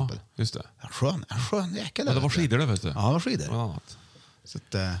 till exempel. Just det. En skön jäkel. Ja, det var skidor det, vet du. Ja, det var skidor. Så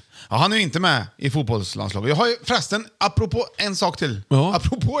att, ja, han är ju inte med i fotbollslandslaget. Jag har ju förresten, apropå en sak till. Ja.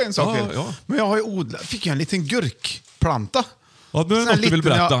 Ja. Men jag har ju fick jag en liten gurkplanta. Ja, nu är det något du vill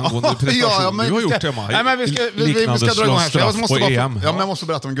berätta angående prestation men du har vi ska- gjort hemma. Nej, men vi ska dra igång här. Jag måste på EM. men jag måste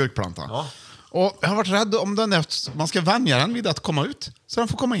berätta om gurkplantan. Ja. Och jag har varit rädd om den man ska vänja den vid att komma ut. Så den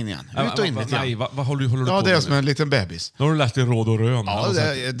får komma in igen. Ut och in lite Nej, grann. vad håller du på Ja, det är med som nu? en liten bebis. Nu har du läst i Råd och Rön. Ja, alltså.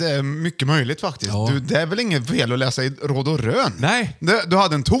 det är mycket möjligt faktiskt. Ja. Det är väl inget fel att läsa i Råd och Rön? Nej. Du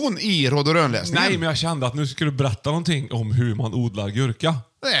hade en ton i Råd och Rön-läsningen. Nej, men jag kände att nu ska du berätta någonting om hur man odlar gurka.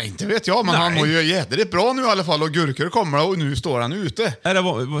 Nej, inte vet jag, men Nej. han mår ju jädrigt bra nu i alla fall. Och gurkor kommer och nu står han ute.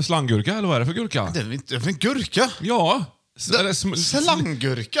 Är det slanggurka eller vad är det för gurka? Det är inte en gurka. Ja.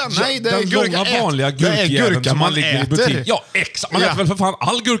 Slanggurka? Nej, det är den gurka. långa vanliga Det är gurkjäveln gurka som man man ligger i äter. butik. Ja, exakt. Man Ja. äter väl för fan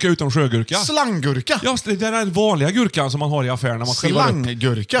all gurka utom sjögurka. Slanggurka? Ja, det är den vanliga gurkan som man har i affären när man skivar upp.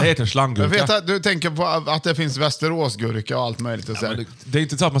 Slanggurka? Det heter slanggurka. Jag vet att du tänker på att det finns Västeråsgurka och allt möjligt. Och så här. Det är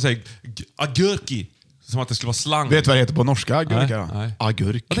inte så att man säger agurki, som att det skulle vara slang. Vet du vad det heter på norska? Gurka? Nej.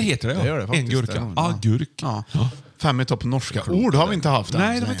 Agurk. Ja, det heter det, ja. Det gör det faktiskt. En gurka. Ja. Agurk. Ja. 5 i topp norska ord har vi inte haft än.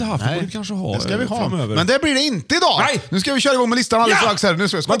 Nej, det har vi inte haft. Det borde vi kanske ha Det ska vi ha. framöver. Men det blir det inte idag! Nej! Nu ska vi köra igång med listan alldeles strax här. Nu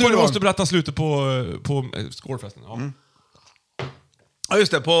ska vi Men du på måste berätta slutet på skålfesten. Ja. Ja,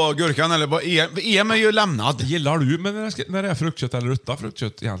 just det. På gurkan eller på EM är ju lämnad. Gillar du, men när det är fruktkött eller utta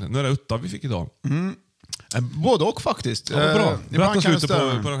fruktkött egentligen? När det är utta vi fick idag. Både och faktiskt. Ja, vad bra. Ibland Berätta kan slutet det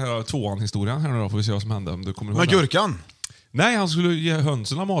stämma. på den här tvåan-historien här nu då, får vi se vad som hände. Om du kommer ihåg Med det. gurkan? Nej, han skulle ge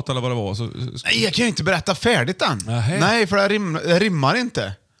hönsen mat eller vad det var. Nej, jag kan ju inte berätta färdigt än. Nähä. Nej, för det rimmar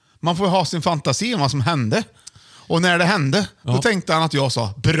inte. Man får ha sin fantasi om vad som hände. Och när det hände, då tänkte han att jag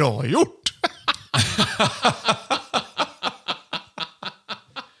sa bra gjort.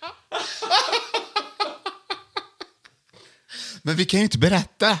 Men vi kan ju inte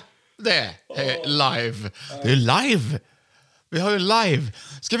berätta det live. Det är live. Vi har ju live.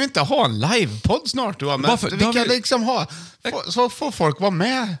 Ska vi inte ha en livepodd snart då? Men Varför? vi Det har kan vi- liksom ha... Så får folk vara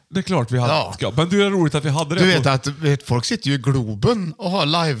med. Det är klart vi hade. Ja. Men du, är roligt att vi hade det. Du vet att folk sitter ju i Globen och har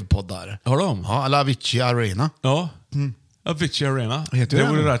livepoddar. Har de? Ja, eller Avicii Arena. Ja. Avicii Arena. Heter Det det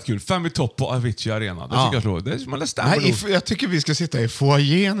vore det? rätt kul. 5 i topp på Avicii Arena. Det Ja. tycker jag slår. Det man stämmer Nej, nog. jag tycker vi ska sitta i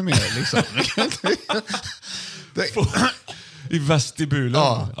foajén mer liksom. I vestibulen.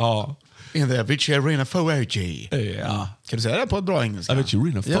 Ja. Ja. In the Avicii Arena foajé. Ja. Kan du säga det på ett bra engelska? Avicii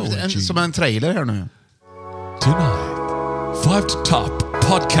Arena foajé. Som en trailer här nu. Tonight, 5 to top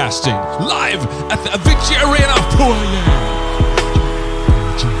podcasting live at the Avicii Arena.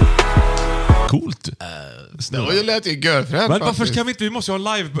 Coolt. Det var ju lätt i görfränt. Men varför ska vi inte? Vi måste ju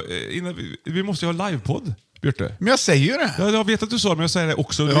ha live vi måste ju ha livepodd, Björte. Men jag säger ju det. Ja, jag vet att du sa det, men jag säger det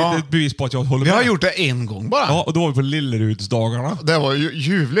också. Ja. Det är ett bevis på att jag håller Vi med. har gjort det en gång bara. Ja, och då var vi på Lillerudsdagarna. Det var ju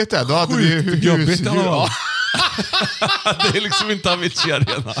ljuvligt det. Då hade vi ju Sjukt jobbigt i alla fall. Ja. Det är liksom inte Avicii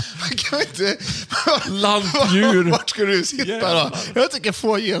Arena. Kan vi inte... Lantdjur. Vart ska du sitta då? Jag tycker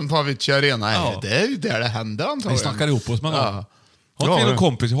få igen på Avicii Arena. Ja. Det är ju där det händer antagligen. Vi snackar ihop oss med någon. Ja. Har inte vi Ja. någon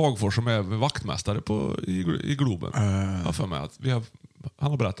kompis i Hagfors som är vaktmästare i Globen? Jag har för mig att han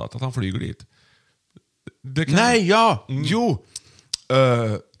har berättat att han flyger dit. Det kan- Nej, ja. Jo.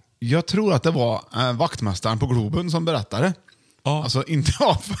 Jag tror att det var vaktmästaren på Globen som berättade. Ja. Alltså inte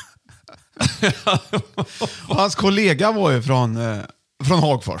av... Och hans kollega var ju från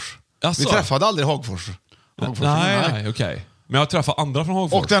Hagfors. Jaså? Vi träffade aldrig Hagfors. Nej, okej. Men jag träffar andra från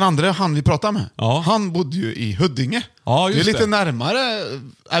Hagfors. Och den andra han vi pratade med, Ja. han bodde ju i Huddinge. Ja, det är just lite det. närmare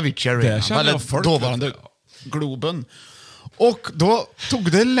Avicii Där Arena. känner Eller jag folk, dåvarande vet Globen. Och då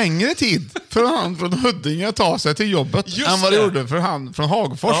tog det längre tid för han från Huddinge att ta sig till jobbet Just än vad det det. gjorde för han från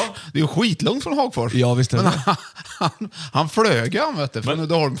Hagfors. Ja. Det är ju skitlångt från Hagfors. Ja, visst är det. Men han flög han, vet du, från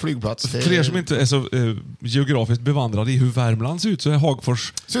Uddeholm flygplats. För er som inte är så geografiskt bevandrade i hur Värmland ser ut så är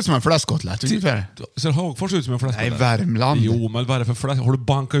Hagfors... Ser ut som en fläskkotlett ungefär. Ser Hagfors ut som en fläskkotlett? Nej, Värmland. Jo, men vad är det för fläsk? Har du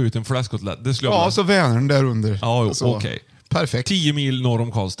bankat ut en fläskkotlett? Det skulle jag Ja, vilja- så Vänern där under. Ja, jo, Så. okej. Perfekt. 10 mil norr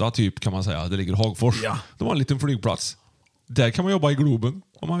om Karlstad, typ, kan man säga. Det ligger Hagfors. Ja. De har en liten flygplats. Där kan man jobba i Globen,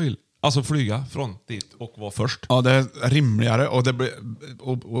 om man vill. Alltså flyga från dit och vara först. Ja, det är rimligare och det blir...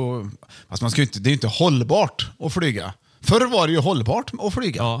 Alltså man ska ju inte, det är inte hållbart att flyga. Förr var det ju hållbart att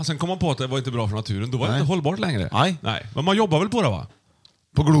flyga. Ja, sen kom man på att det var inte bra för naturen. Då var det Nej. inte hållbart längre. Nej. Men man jobbar väl på det, va?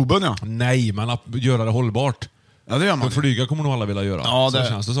 På Globen, ja. Nej, men att göra det hållbart. Ja, det gör man. För flyga kommer nog alla vilja göra. Ja, så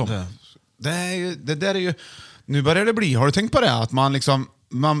känns det som. Det där är ju... Nu börjar det bli... Har du tänkt på det? Att man liksom...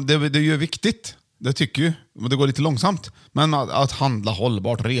 det är ju viktigt. Det tycker ju. Det går lite långsamt. Men att handla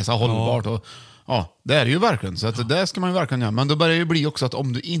hållbart, resa hållbart. Och, ja, det är det ju verkligen. Så att det ska man ju verkligen göra. Men då börjar det ju bli också att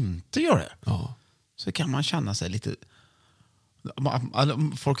om du inte gör det, Ja. så kan man känna sig lite...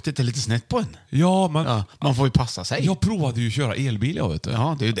 Folk tittar lite snett på en. Ja, men Ja, man får ju passa sig. jag provade ju att köra elbil, jag vet du.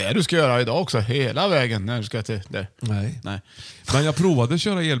 Ja, det är ju det du ska göra idag också. Hela vägen när du ska till det. Nej. Nej. Men jag provade att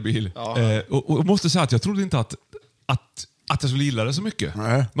köra elbil. Och jag måste säga att jag trodde inte att jag skulle gilla det så mycket.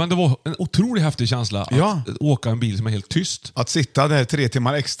 Nej. Men det var en otroligt häftig känsla att åka en bil som är helt tyst. Att sitta där 3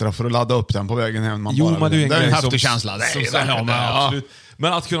 timmar extra för att ladda upp den på vägen hem. Jo, men det är en häftig känsla. Det är ja, men absolut.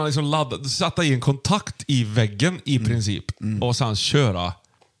 Men att kunna liksom sätta i en kontakt i väggen i princip och sen köra.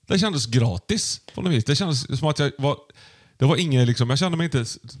 Det kändes gratis på något vis. Det kändes som att det var inget liksom, jag kände mig inte.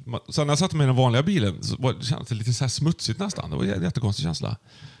 Sen när jag satte mig i den vanliga bilen så det kändes lite så här smutsigt nästan. Det var en jättekonstig känsla.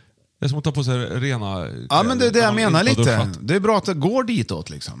 Det är som att ta på sig rena... Ja, men det är det jag menar lite. duschat. Det är bra att det går ditåt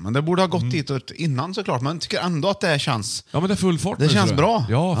liksom. Men det borde ha gått ditåt innan såklart. Men jag tycker ändå att det känns... Ja, men det är full fart Det nu, känns tror jag. bra.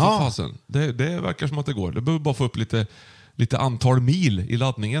 Ja, för Ja. fasen. Det verkar som att det går. Det behöver bara få upp lite antal mil i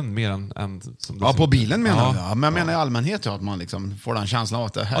laddningen mer än som det Ja, ser på ut. bilen menar Ja. jag. Ja, men jag menar i allmänhet att man liksom får den känslan av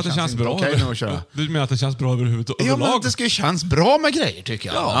att det här Att det känns inte bra. okej nu att köra. Du menar att det känns bra överhuvudtaget? Ja, men överlag? det ska ju kännas bra med grejer tycker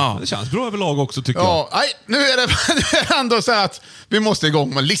jag. Ja, det känns bra överlag också tycker jag. Ja, nej, nu är det ändå så att vi måste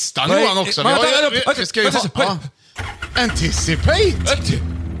igång med listan Nej, Johan också. Vi ska ju ha... Anticipate!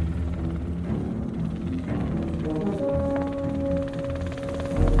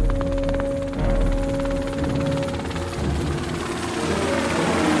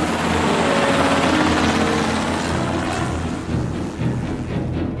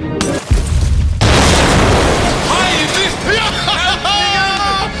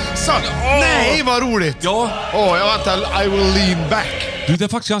 Nej, vad roligt! Ja. Jag väntar, I will lean back. Du, det är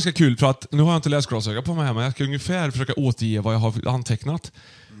faktiskt ganska kul för att nu har jag inte läsglasögon på mig här, men jag ska ungefär försöka återge vad jag har antecknat.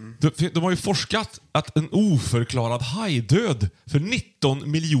 De har ju forskat att en oförklarad hajdöd för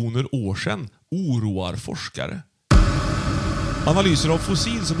 19 miljoner år sedan oroar forskare. Analyser av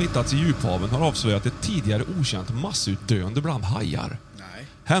fossil som hittats i djuphaven har avslöjat ett tidigare okänt massutdöende bland hajar. Nej.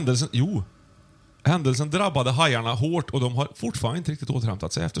 Händelsen drabbade hajarna hårt och de har fortfarande inte riktigt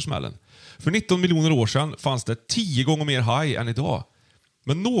återhämtat sig efter smällen. För 19 miljoner år sedan fanns det 10 gånger mer haj än idag.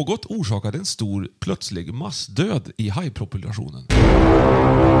 Men något orsakade en stor plötslig massdöd i hajpopulationen.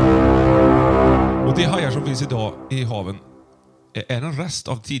 Och de hajar som finns idag i haven är en rest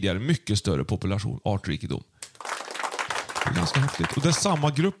av tidigare mycket större population, artrikedom. Det är ganska häftigt. Och det är samma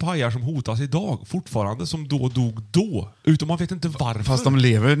grupp hajar som hotas idag fortfarande som då dog då. Utom man vet inte varför. Fast de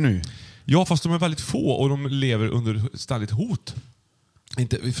lever nu. Ja, fast de är väldigt få och de lever under ständigt hot.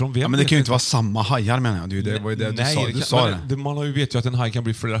 Inte från vem? Ja, men det kan ju inte vara samma hajar menar jag. Det var ju det du sa. Man vet ju att en haj kan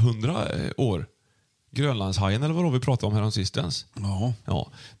bli flera hundra år. Grönlandshajen eller vad vi pratade om här sistens.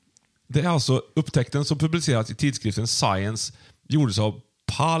 Ja. Det är alltså upptäckten som publicerats i tidskriften Science gjordes av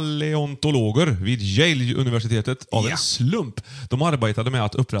paleontologer vid Yale-universitetet av en slump. De arbetade med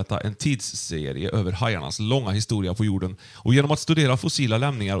att upprätta en tidsserie över hajarnas långa historia på jorden. Och genom att studera fossila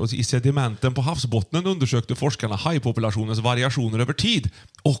lämningar och i sedimenten på havsbottnen undersökte forskarna hajpopulationens variationer över tid.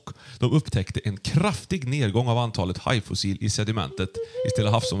 Och de upptäckte en kraftig nedgång av antalet hajfossil i sedimentet i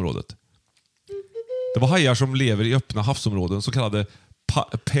Stilla havsområdet. Det var hajar som lever i öppna havsområden, så kallade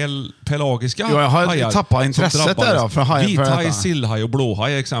pelagiska jag har hajar tappat intresset där då, för hajar. Vithaj, sillhaj och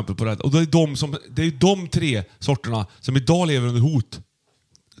blåhaj är exempel på det. Och det är de tre sorterna som idag lever under hot.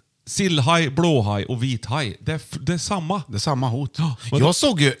 Sillhaj, blåhaj och vithaj. Det är samma. Det är samma hot. Ja, jag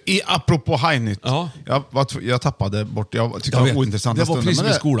såg ju, apropå hajnytt, Ja. jag tappade bort, jag tyckte det var ointressant. Det var precis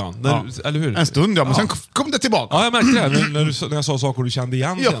i skolan. Eller hur? En stund men sen kom det tillbaka. Ja, jag märkte det när jag sa saker du kände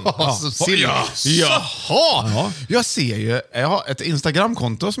igen sen. Jaha! Jag ser ju, jag har ett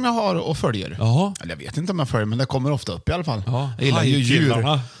Instagramkonto som jag har och följer. Jaha. Eller jag vet inte om jag följer, men det kommer ofta upp i alla fall. Ja. Jag gillar ju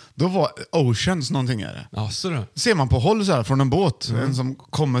Hajkillarna. djur. Då var Oceans någonting är det. Ja, så det. Ser man på håll så här från en båt, en som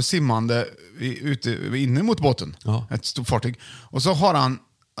kommer simmande inne mot båten. Ja. Ett stort fartyg. Och så har han,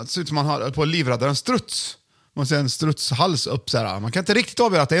 det ser ut som han har på livräddare en struts. Man ser en strutshals upp så här. Man kan inte riktigt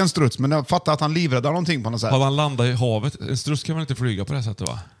avgöra att det är en struts, men jag fattar att han livräddar någonting på något sätt. Hade han landat i havet? En struts kan väl inte flyga på det sättet,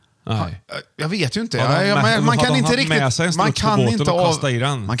 va? Nej. Jag vet ju inte. Man kan inte riktigt.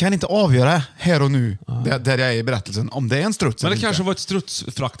 Man kan inte avgöra här och nu, där jag är i berättelsen, om det är en struts. Men det eller kanske inte. var ett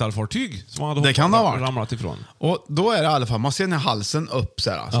strutsfraktarfartyg som hade Det kan det ha varit. ramlat ifrån. Och då är det i alla fall, man ser den här halsen upp så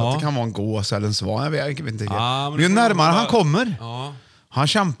här, så att det kan vara en gås eller en svan. Jag vet inte. Ja, Ju närmare han kommer. Ja. Han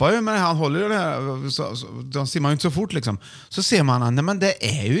kämpar ju med det, han håller ju det här, de simmar ju inte så fort liksom. Så ser man, nej men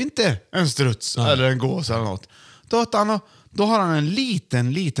det är ju inte en struts eller en gås eller något. Då har han en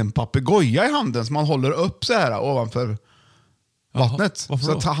liten papegoja i handen som han håller upp så här ovanför vattnet. Varför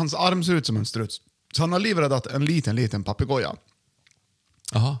Så då? att hans arm ser ut som en struts. Så han har livräddat en liten papegoja.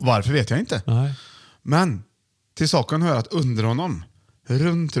 Aha. Varför vet jag inte. Nej. Men till saken hör att under honom,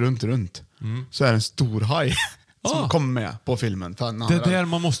 runt, så är det en stor haj. som kom med på filmen. Det är där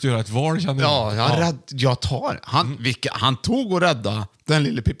man måste göra ett val, känner jag. Ja, jag tar. Han tog och räddade den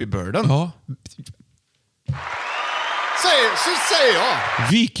lille Pippi Birden. Ja. Så säger jag.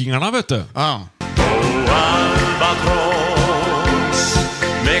 Vikingarna, vet du. Ja.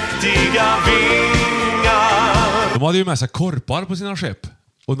 Mäktiga vingar. De hade ju med sig korpar på sina skepp.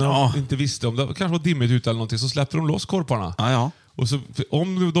 Och när de inte visste om det kanske var dimmigt ute eller någonting, så släppte de loss korparna. Ja. Och så,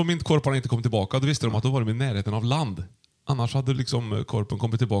 om korparna inte kom tillbaka, då visste de att de var i närheten av land. Annars hade liksom korpen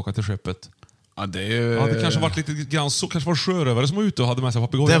kommit tillbaka till skeppet. Ja, det är ju... Ja, det kanske varit lite grann så. Kanske var sjörövare som var ute och hade med sig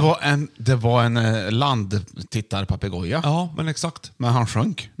papegoja. Det var en landtittarpapegoja. Ja, men exakt. Men han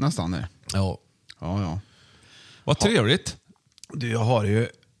sjönk nästan där. Ja. Ja. Vad trevligt. Du,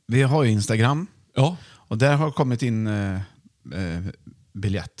 vi har ju Instagram. Ja. Och där har kommit in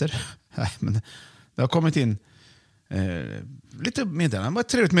biljetter. Nej, men det har kommit in lite meddelanden. Vad ett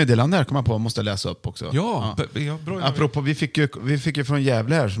trevligt meddelande här kommer jag på. Måste läsa upp också. Ja. Bra. Apropå, vi fick ju från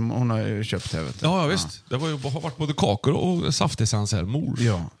Gävle här som hon har köpt här. Ja, visst. Det har varit både kakor och saftessens här. Mors.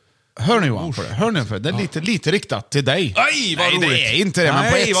 Ja. Hör ni Johan för det? Hör ni för det? Det är lite riktat till dig. Aj, vad roligt. Det är inte det,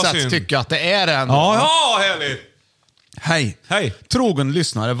 men på ett sätt tycker jag att det är det ändå. Ja, härligt. Hej. Trogen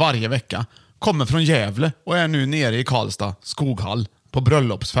lyssnare varje vecka. Kommer från Gävle och är nu nere i Karlstad, Skoghall, på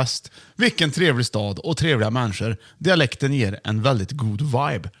bröllopsfest. Vilken trevlig stad och trevliga människor. Dialekten ger en väldigt god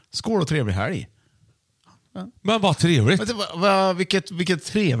vibe. Skål och trevlig helg. Men vad trevligt. Vilket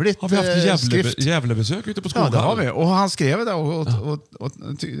trevligt. Har vi haft Gävlebesök ute på Skoghall? Ja, det har vi. Och han skrev det och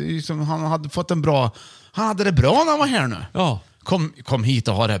liksom, han hade fått han hade det bra när han var här nu. Ja. Kom hit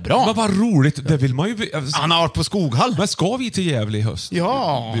och ha det bra. Men vad roligt, det vill man ju... Han har varit på Skoghall. Men ska vi till Gävle i höst?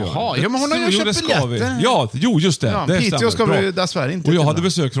 Ja, men hon har ju köpt biljetter. Ja, just det. Ja, det Piteå ska vi dessvärre inte. Och jag hade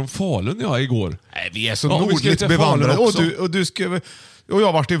besök från Falun igår. Nej, vi är så nordligt bevandrade. Och du ska... Och jag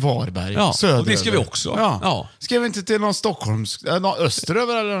har varit i Varberg, söderöver. Och det ska vi också. Ja. Ska vi inte till någon Stockholms... Någon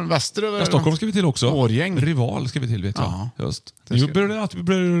österöver eller någon västeröver? Ja, Stockholm ska vi till också. Årgäng. Rival ska vi till, vet jag. Just. Nu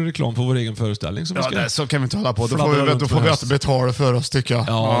börjar det reklam för vår egen föreställning. Som så kan vi inte hålla på. Då får vi inte betala för oss, tycker jag.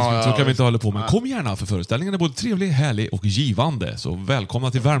 Så kan vi inte hålla på. Men kom gärna, för föreställningen är både trevlig, härlig och givande. Så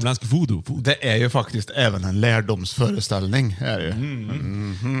välkomna till värmländsk voodoo. Det är ju faktiskt även en lärdomsföreställning. Är det.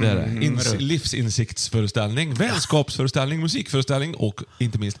 Det är det. Livsinsiktsföreställning, vänskapsföreställning, musikföreställning och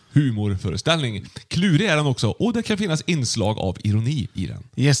inte minst humorföreställning. Klurig är den också, och det kan finnas inslag av ironi i den.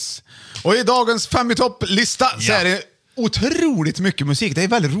 Yes. Och i dagens 5 i topp-lista så är det otroligt mycket musik. Det är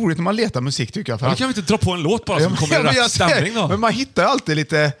väldigt roligt när man letar musik, tycker jag. Då kan vi inte dra på en låt bara som kommer i rätt stämning då. Men man hittar alltid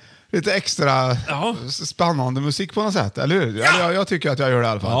lite extra spännande musik på något sätt, eller hur? Ja. Jag tycker att jag gör det i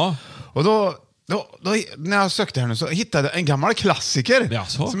alla fall. Ja. Och då, när jag sökte här nu så hittade jag en gammal klassiker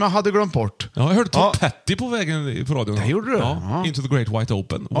som jag hade glömt bort. Ja, jag hörde Tom Petty på vägen på radion. Det gjorde du? Ja. Into the Great White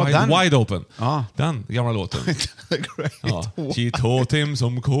Open. Wide Open. Ja. Den gamla låten. The Great She taught him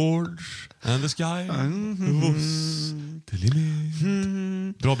some chords and the sky was the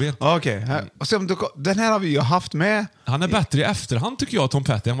limit. Bra ben. Okej. Den här har vi ju haft med. Han är bättre i efterhand, tycker jag, Tom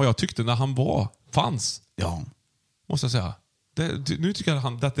Petty, än vad jag tyckte när han fanns. Ja. Måste jag säga. Nu tycker jag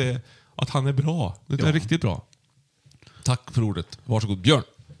att han är bra. Det är riktigt bra. Tack för ordet. Varsågod, Björn.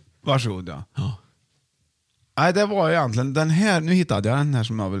 Varsågod, ja. Nej, det var egentligen den här. Nu hittade jag den här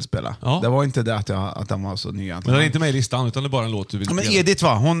som jag vill spela. Ja. Det var inte det att den var så ny egentligen. Men den är inte med i listan, utan det är bara en låt du vill spela. Men Edith,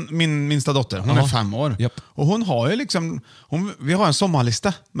 min minsta dotter, hon är 5 år. Yep. Och hon har ju liksom... vi har en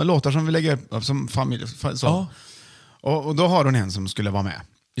sommarlista med låtar som vi lägger upp som familj. Och då har hon en som skulle vara med.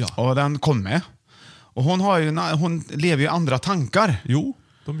 Ja. Och den kom med. Och hon lever ju andra tankar. Jo.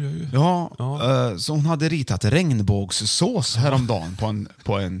 De gör ju. Ja. Så hon hade ritat regnbågssås häromdagen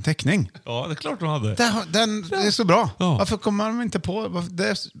på en teckning. Ja, det är klart hon hade. Den är så bra. Ja. Varför kommer de inte på...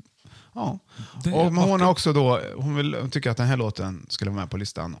 Hon har också då... Hon tycker att den här låten skulle vara med på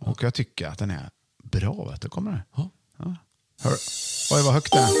listan. Och jag tycker att den är bra. Vet du, kommer det? Ja. Hör. Oj, vad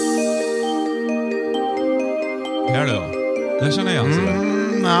högt det är. Här då. Det känner jag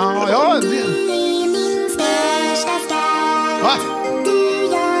igen. Va?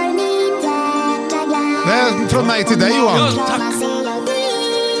 Det är från mig till dig, Johan. Ja, tack.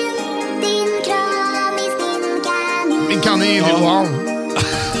 Min kanin, Johan.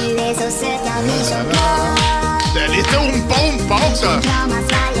 Det är lite ompa också.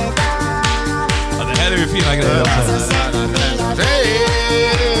 Ja, det här är ju fina grejer.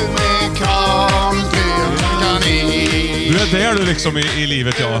 Du är där du liksom i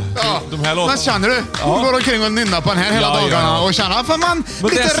livet, ja. De här låtarna. Men känner du? Hon går omkring och nynnar på den här hela dagarna och känner för man men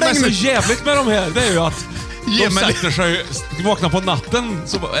lite det som är så jävligt med de här, det är ju att de sätter sig, vaknar på natten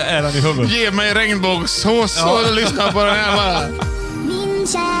så är den i huvudet. Ge mig regnbågssås och lyssna på den här bara.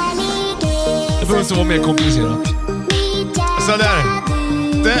 Det behöver inte vara mer komplicerat. Så där.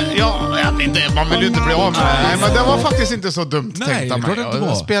 Jag vet inte, man vill ju inte bli av med det. Nej, men det var faktiskt inte så dumt tänkt av mig.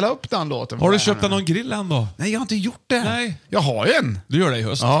 Jag spela upp den låten. Har du köpt någon grill än då? Nej, jag har inte gjort det. Nej. Jag har ju en. Du gör det i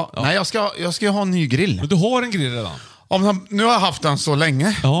höst? Ja. Nej, jag ska ju ha en ny grill. Men du har en grill redan? Nu har jag haft den så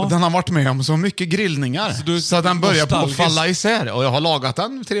länge. Ja. Och den har varit med om så mycket grillningar. Så den börjar på att falla isär. Och jag har lagat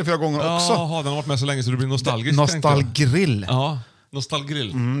den 3-4 gånger också. Jaha, den har varit med så länge så du blir nostalgisk. Nostalgrill. Ja,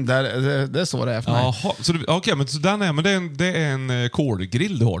 nostalgrill. Det är så det är för mig. Jaha, så okej, men så den är, men det är en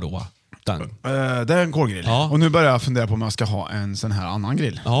kolgrill du har då, va? Den. Det är en kolgrill. Ja. Och nu börjar jag fundera på om jag ska ha en sån här annan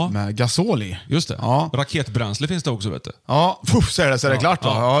grill. Ja. Med gasol i. Just det. Ja. Raketbränsle finns det också, vet du. Ja, så är det klart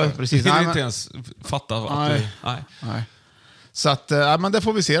va? Ja, precis. Jag vill inte ens fatta att Nej. Nej. Så att, men det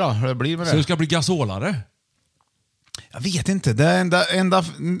får vi se då, hur det blir med det. Så du ska bli gasolare? Jag vet inte. Det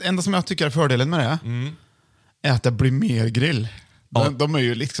enda som jag tycker är fördelen med det är att det blir mer grill. Ja. De är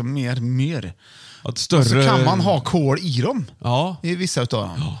ju liksom mer. Större... Och så kan man ha kol i dem. Ja. I vissa utav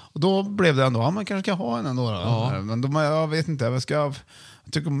dem. Ja. Och då blev det ändå, man kanske ska ha en ändå. Ja. Men jag vet inte, jag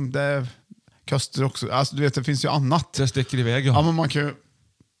tycker om det kostar också. Alltså du vet, det finns ju annat. Det sticker iväg, ja. Men man kan ju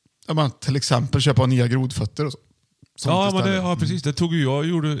till exempel köpa nya grodfötter och så. Ja, men precis. Det tog ju jag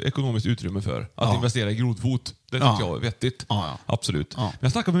gjorde ekonomiskt utrymme för. Att investera i grodfot. Det tycker jag är vettigt. Ja. Absolut. Ja. Men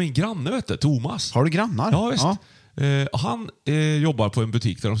jag snackade med min granne, vet du, Thomas. Har du grannar? Ja, visst. Ja. Han jobbar på en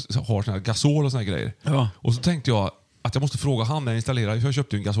butik där de har såna här gasol och såna här grejer. Ja. Och så tänkte jag att jag måste fråga han när jag installerar. Jag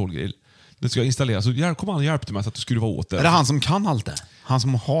köpte ju en gasolgrill. Den ska installeras. Så kom han och hjälpte mig att skruva åt det. Är det han som kan allt det? Han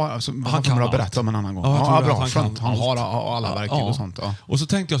som har... han kommer att berätta om en annan gång. Ja, bra. Han har alla verktyg och sånt. Ja. Och så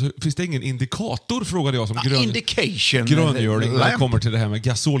tänkte jag, finns det ingen indikator, frågade jag som gröngöling när det kommer till det här med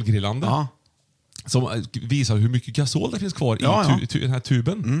gasolgrillande. Ja. Som visar hur mycket gasol det finns kvar i den här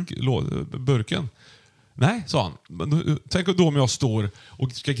tuben, burken. Nej, sa han. Tänk då om jag står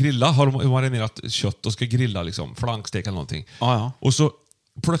och ska grilla, har marinerat kött och ska grilla liksom, flankstek eller någonting. Ja. Och så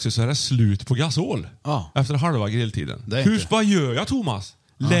plötsligt så är det slut på gasol. Ja. Efter halva grilltiden. Vad gör jag, Thomas?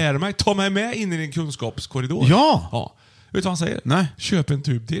 Lär mig, ta mig med in i din kunskapskorridor. Ja. Vet du vad han säger? Nej. Köp en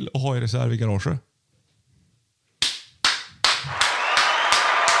tub till och ha i reserv i garaget.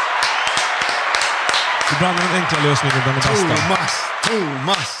 Ibland är den enkla lösningen den bästa.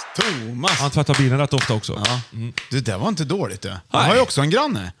 Thomas. Han tvättar bilen rätt ofta också. Ja. Det var inte dåligt det. Han har ju också en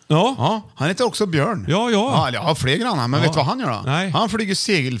granne. Ja. Han heter också Björn. Ja. Jag har fler grannar, men vet du vad han gör då? Nej. Han flyger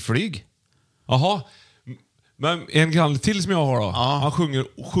segelflyg. Jaha. Men en granne till som jag har då. Ja. Han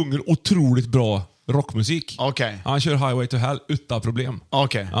sjunger otroligt bra rockmusik. Okay. Han kör Highway to Hell utan problem.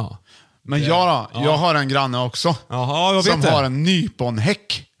 Okej. Ja. Men jag då? Jag har en granne också. Jaha, jag vet som det. har en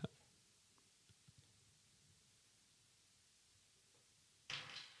nyponhäck.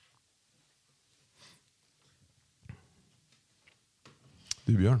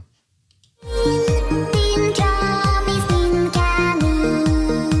 Du, Björn. Din kramis, din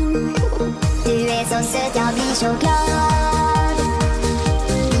kanin. Du är så söt, jag blir så glad.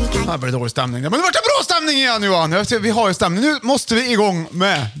 Det blir dålig stämning. Men det vart en bra stämning igen, Johan. Vi har ju stämning. Nu måste vi igång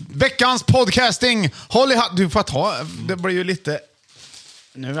med veckans podcasting. Håll i du får ta. Det blir ju lite...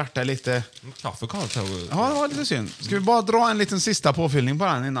 Nu vart det lite... Kaffe kallt här. Ja, det var lite synd. Ska vi bara dra en liten sista påfyllning på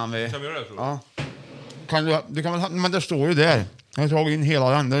den innan vi... Kan vi göra det, tror du? Ja. Du kan väl... Men det står ju där. Jag har tagit in hela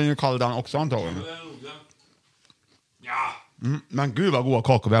den. Den är ju kall den också antagligen. Men gud vad goda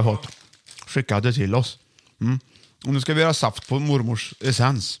kakor vi har fått. Skickade till oss. Och nu ska vi göra saft på mormors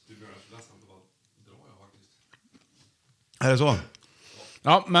essens. Är det så?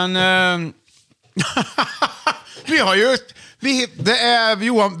 Ja, men... vi har ju...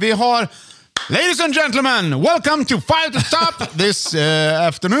 Johan, vi har... Ladies and gentlemen, welcome to Fire to Stop this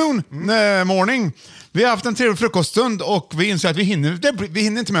afternoon, morning. Vi har haft en trevlig frukoststund och vi inser att vi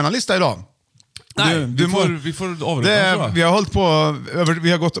hinner inte med någon lista idag. Nej, vi får avrunda. Vi har hållit på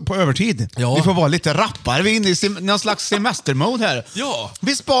vi har gått på övertid. Ja. Vi får vara lite rappare. Vi är inne i någon slags semestermode här. Ja.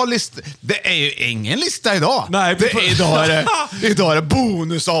 Vi spar det är ju ingen lista idag. Nej, idag är det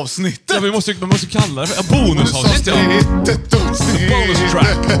bonusavsnittet. Ja, vi måste kalla det för bonusavsnitt. Bonus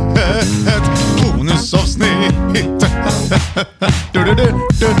track. Bonusavsnitt.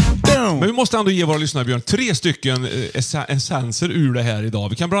 Men vi måste ändå ge våra lyssnare, Björn, 3 stycken essenser ur det här idag.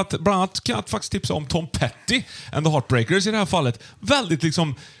 Vi kan bland annat faktiskt tipsa om Tom Petty and the Heartbreakers i det här fallet. Väldigt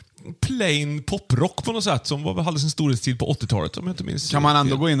liksom plain poprock på något sätt som hade sin storhetstid på 80-talet om jag inte minns. Kan man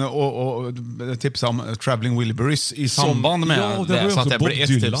ändå gå in och tipsa om Traveling Wilburys i samband med det? Så att det Bob blir ett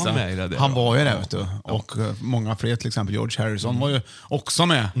Dylan tips. med i det. Han var ju det, vet du. Och många fler, till exempel George Harrison var ju också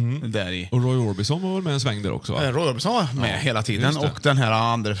med där i. Och Roy Orbison var väl med en sväng där också, va? Roy Orbison var med hela tiden. just det. Och den här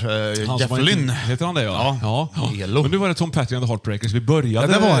andra Jeff Lynne. Heter han det, ja? Ja. Men nu var det Tom Petty and the Heartbreakers vi började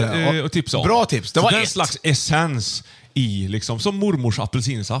Ja, det var det. och tipsa om. Bra tips. Det var en slags essens i, liksom, som mormors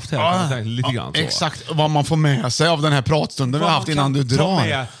apelsinsaft här. kan man tänka lite grann så. Exakt vad man får med sig av den här pratstunden vi har haft innan du Ta drar.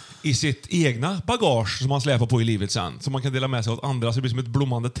 med i sitt egna bagage som man släpar på i livet sen. Som man kan dela med sig åt andra så det blir som ett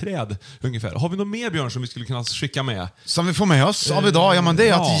blommande träd ungefär. Har vi något mer, Björn, som vi skulle kunna skicka med? Som vi får med oss av idag, ja men det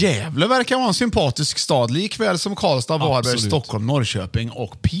är att Gävle verkar vara en sympatisk stad, likväl som Karlstad, Varberg, Stockholm, Norrköping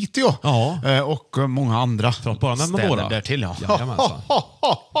och Piteå. Ja. Och många andra För att bara nämna städer några. därtill. Ja. Jajamensan.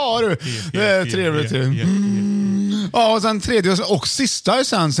 Du. Det är trevligt. Ja, och sen tredje och sista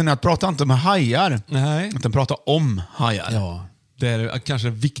essensen är att prata inte med hajar. Nej. Utan prata om hajar. Ja. Det är kanske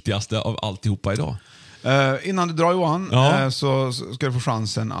det viktigaste av alltihopa idag. Innan du drar, Johan, så ska du få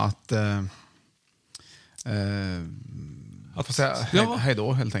chansen att få säga hej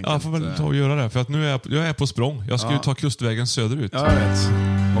då, helt enkelt. Jag får väl ta och göra det, för att nu är jag är på språng. Jag ska ju ta kustvägen söderut. Ja, jag vet.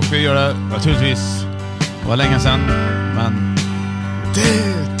 Och vi gör det naturligtvis. Det var länge sedan, men det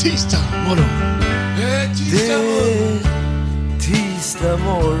är tisdag morgon. Det är tisdag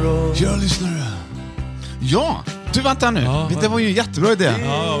morgon. Ja, lyssnare. Ja, du vänta nu. Det var ju en jättebra idé.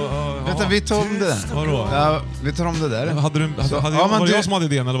 Vänta, vi tar om det där. Vadå? Ja, vi tar om det där. Var det jag som hade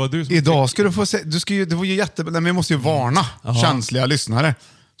idén eller var det du som... Idag ska du få se, det var ju men vi måste ju varna känsliga lyssnare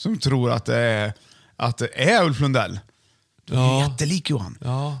som tror att det är Ulf Lundell. Du är jättelik, Johan.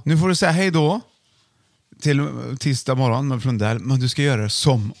 Ja. Nu får du säga hej då till tisdag morgon med Ulf Lundell, men du ska göra det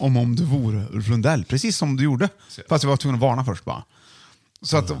som om du vore Ulf Lundell, precis som du gjorde. Fast jag var tvungen att varna först bara.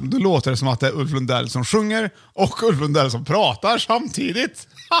 Så att då låter det som att det är Ulf Lundell som sjunger och Ulf Lundell som pratar samtidigt.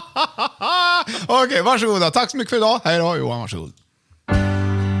 Okej, varsågoda. Tack så mycket för idag. Hej då, Johan, varsågod.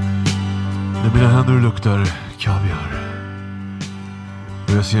 När mina händer luktar kaviar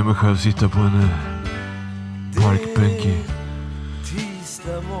och jag ser mig själv sitta på en parkbänk i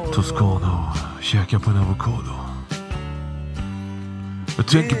Toscana och käka på en avokado. Jag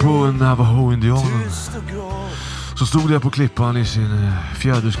tänker på Navajo-indianen som stod där på klippan i sin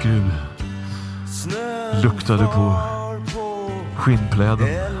fjäderskruv. Luktade på skinnpläden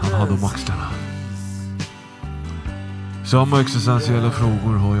han hade om axlarna. Samma existentiella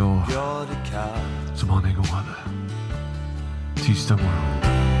frågor har jag som han en gång hade. Tisdag morgon.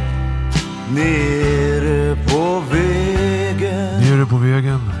 Nere på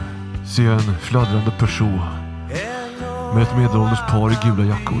vägen ser jag en fladdrande person med ett medelålders par i gula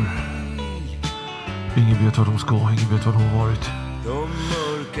jackor. Ingen vet vad de ska, ingen vet vad de har varit.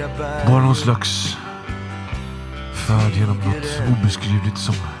 Bara någon slags färd genom något obeskrivligt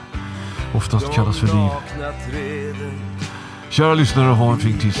som oftast kallas för liv. Kära lyssnare, ha en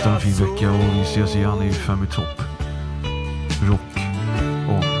fin tisdag, en fin vecka och vi ses igen i 5 i topp. Rock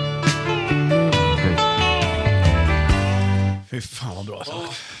on. Hej. Fy fan vad bra.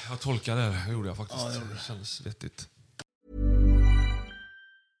 Jag tolkade det, gjorde jag faktiskt. Det kändes vettigt.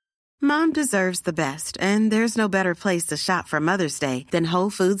 Mom deserves the best, and there's no better place to shop for Mother's Day than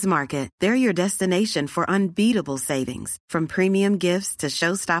Whole Foods Market. They're your destination for unbeatable savings, from premium gifts to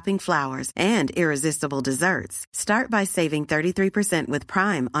show-stopping flowers and irresistible desserts. Start by saving 33% with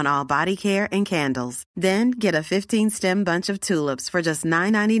Prime on all body care and candles. Then get a 15-stem bunch of tulips for just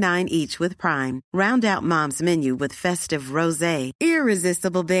 $9.99 each with Prime. Round out Mom's menu with festive rosé,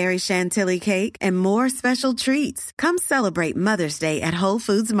 irresistible berry chantilly cake, and more special treats. Come celebrate Mother's Day at Whole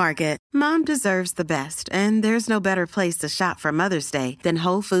Foods Market. Mom deserves the best, and there's no better place to shop for Mother's Day than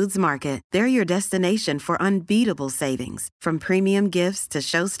Whole Foods Market. They're your destination for unbeatable savings, from premium gifts to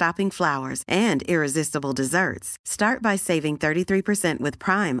show-stopping flowers and irresistible desserts. Start by saving 33% with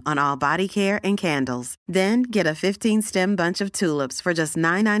Prime on all body care and candles. Then get a 15-stem bunch of tulips for just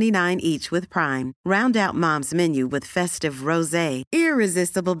 $9.99 each with Prime. Round out Mom's menu with festive rosé,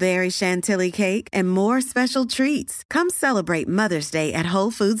 irresistible berry chantilly cake, and more special treats. Come celebrate Mother's Day at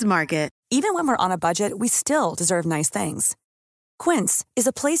Whole Foods Market. Even when we're on a budget, we still deserve nice things. Quince is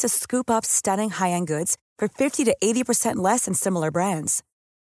a place to scoop up stunning high-end goods for 50 to 80% less than similar brands.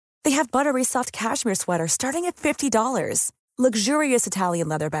 They have buttery soft cashmere sweaters starting at $50, luxurious Italian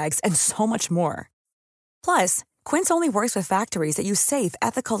leather bags, and so much more. Plus, Quince only works with factories that use safe,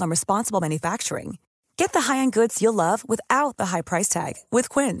 ethical, and responsible manufacturing. Get the high-end goods you'll love without the high price tag with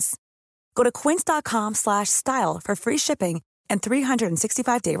Quince. Go to quince.com/style for free shipping and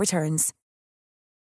 365-day returns.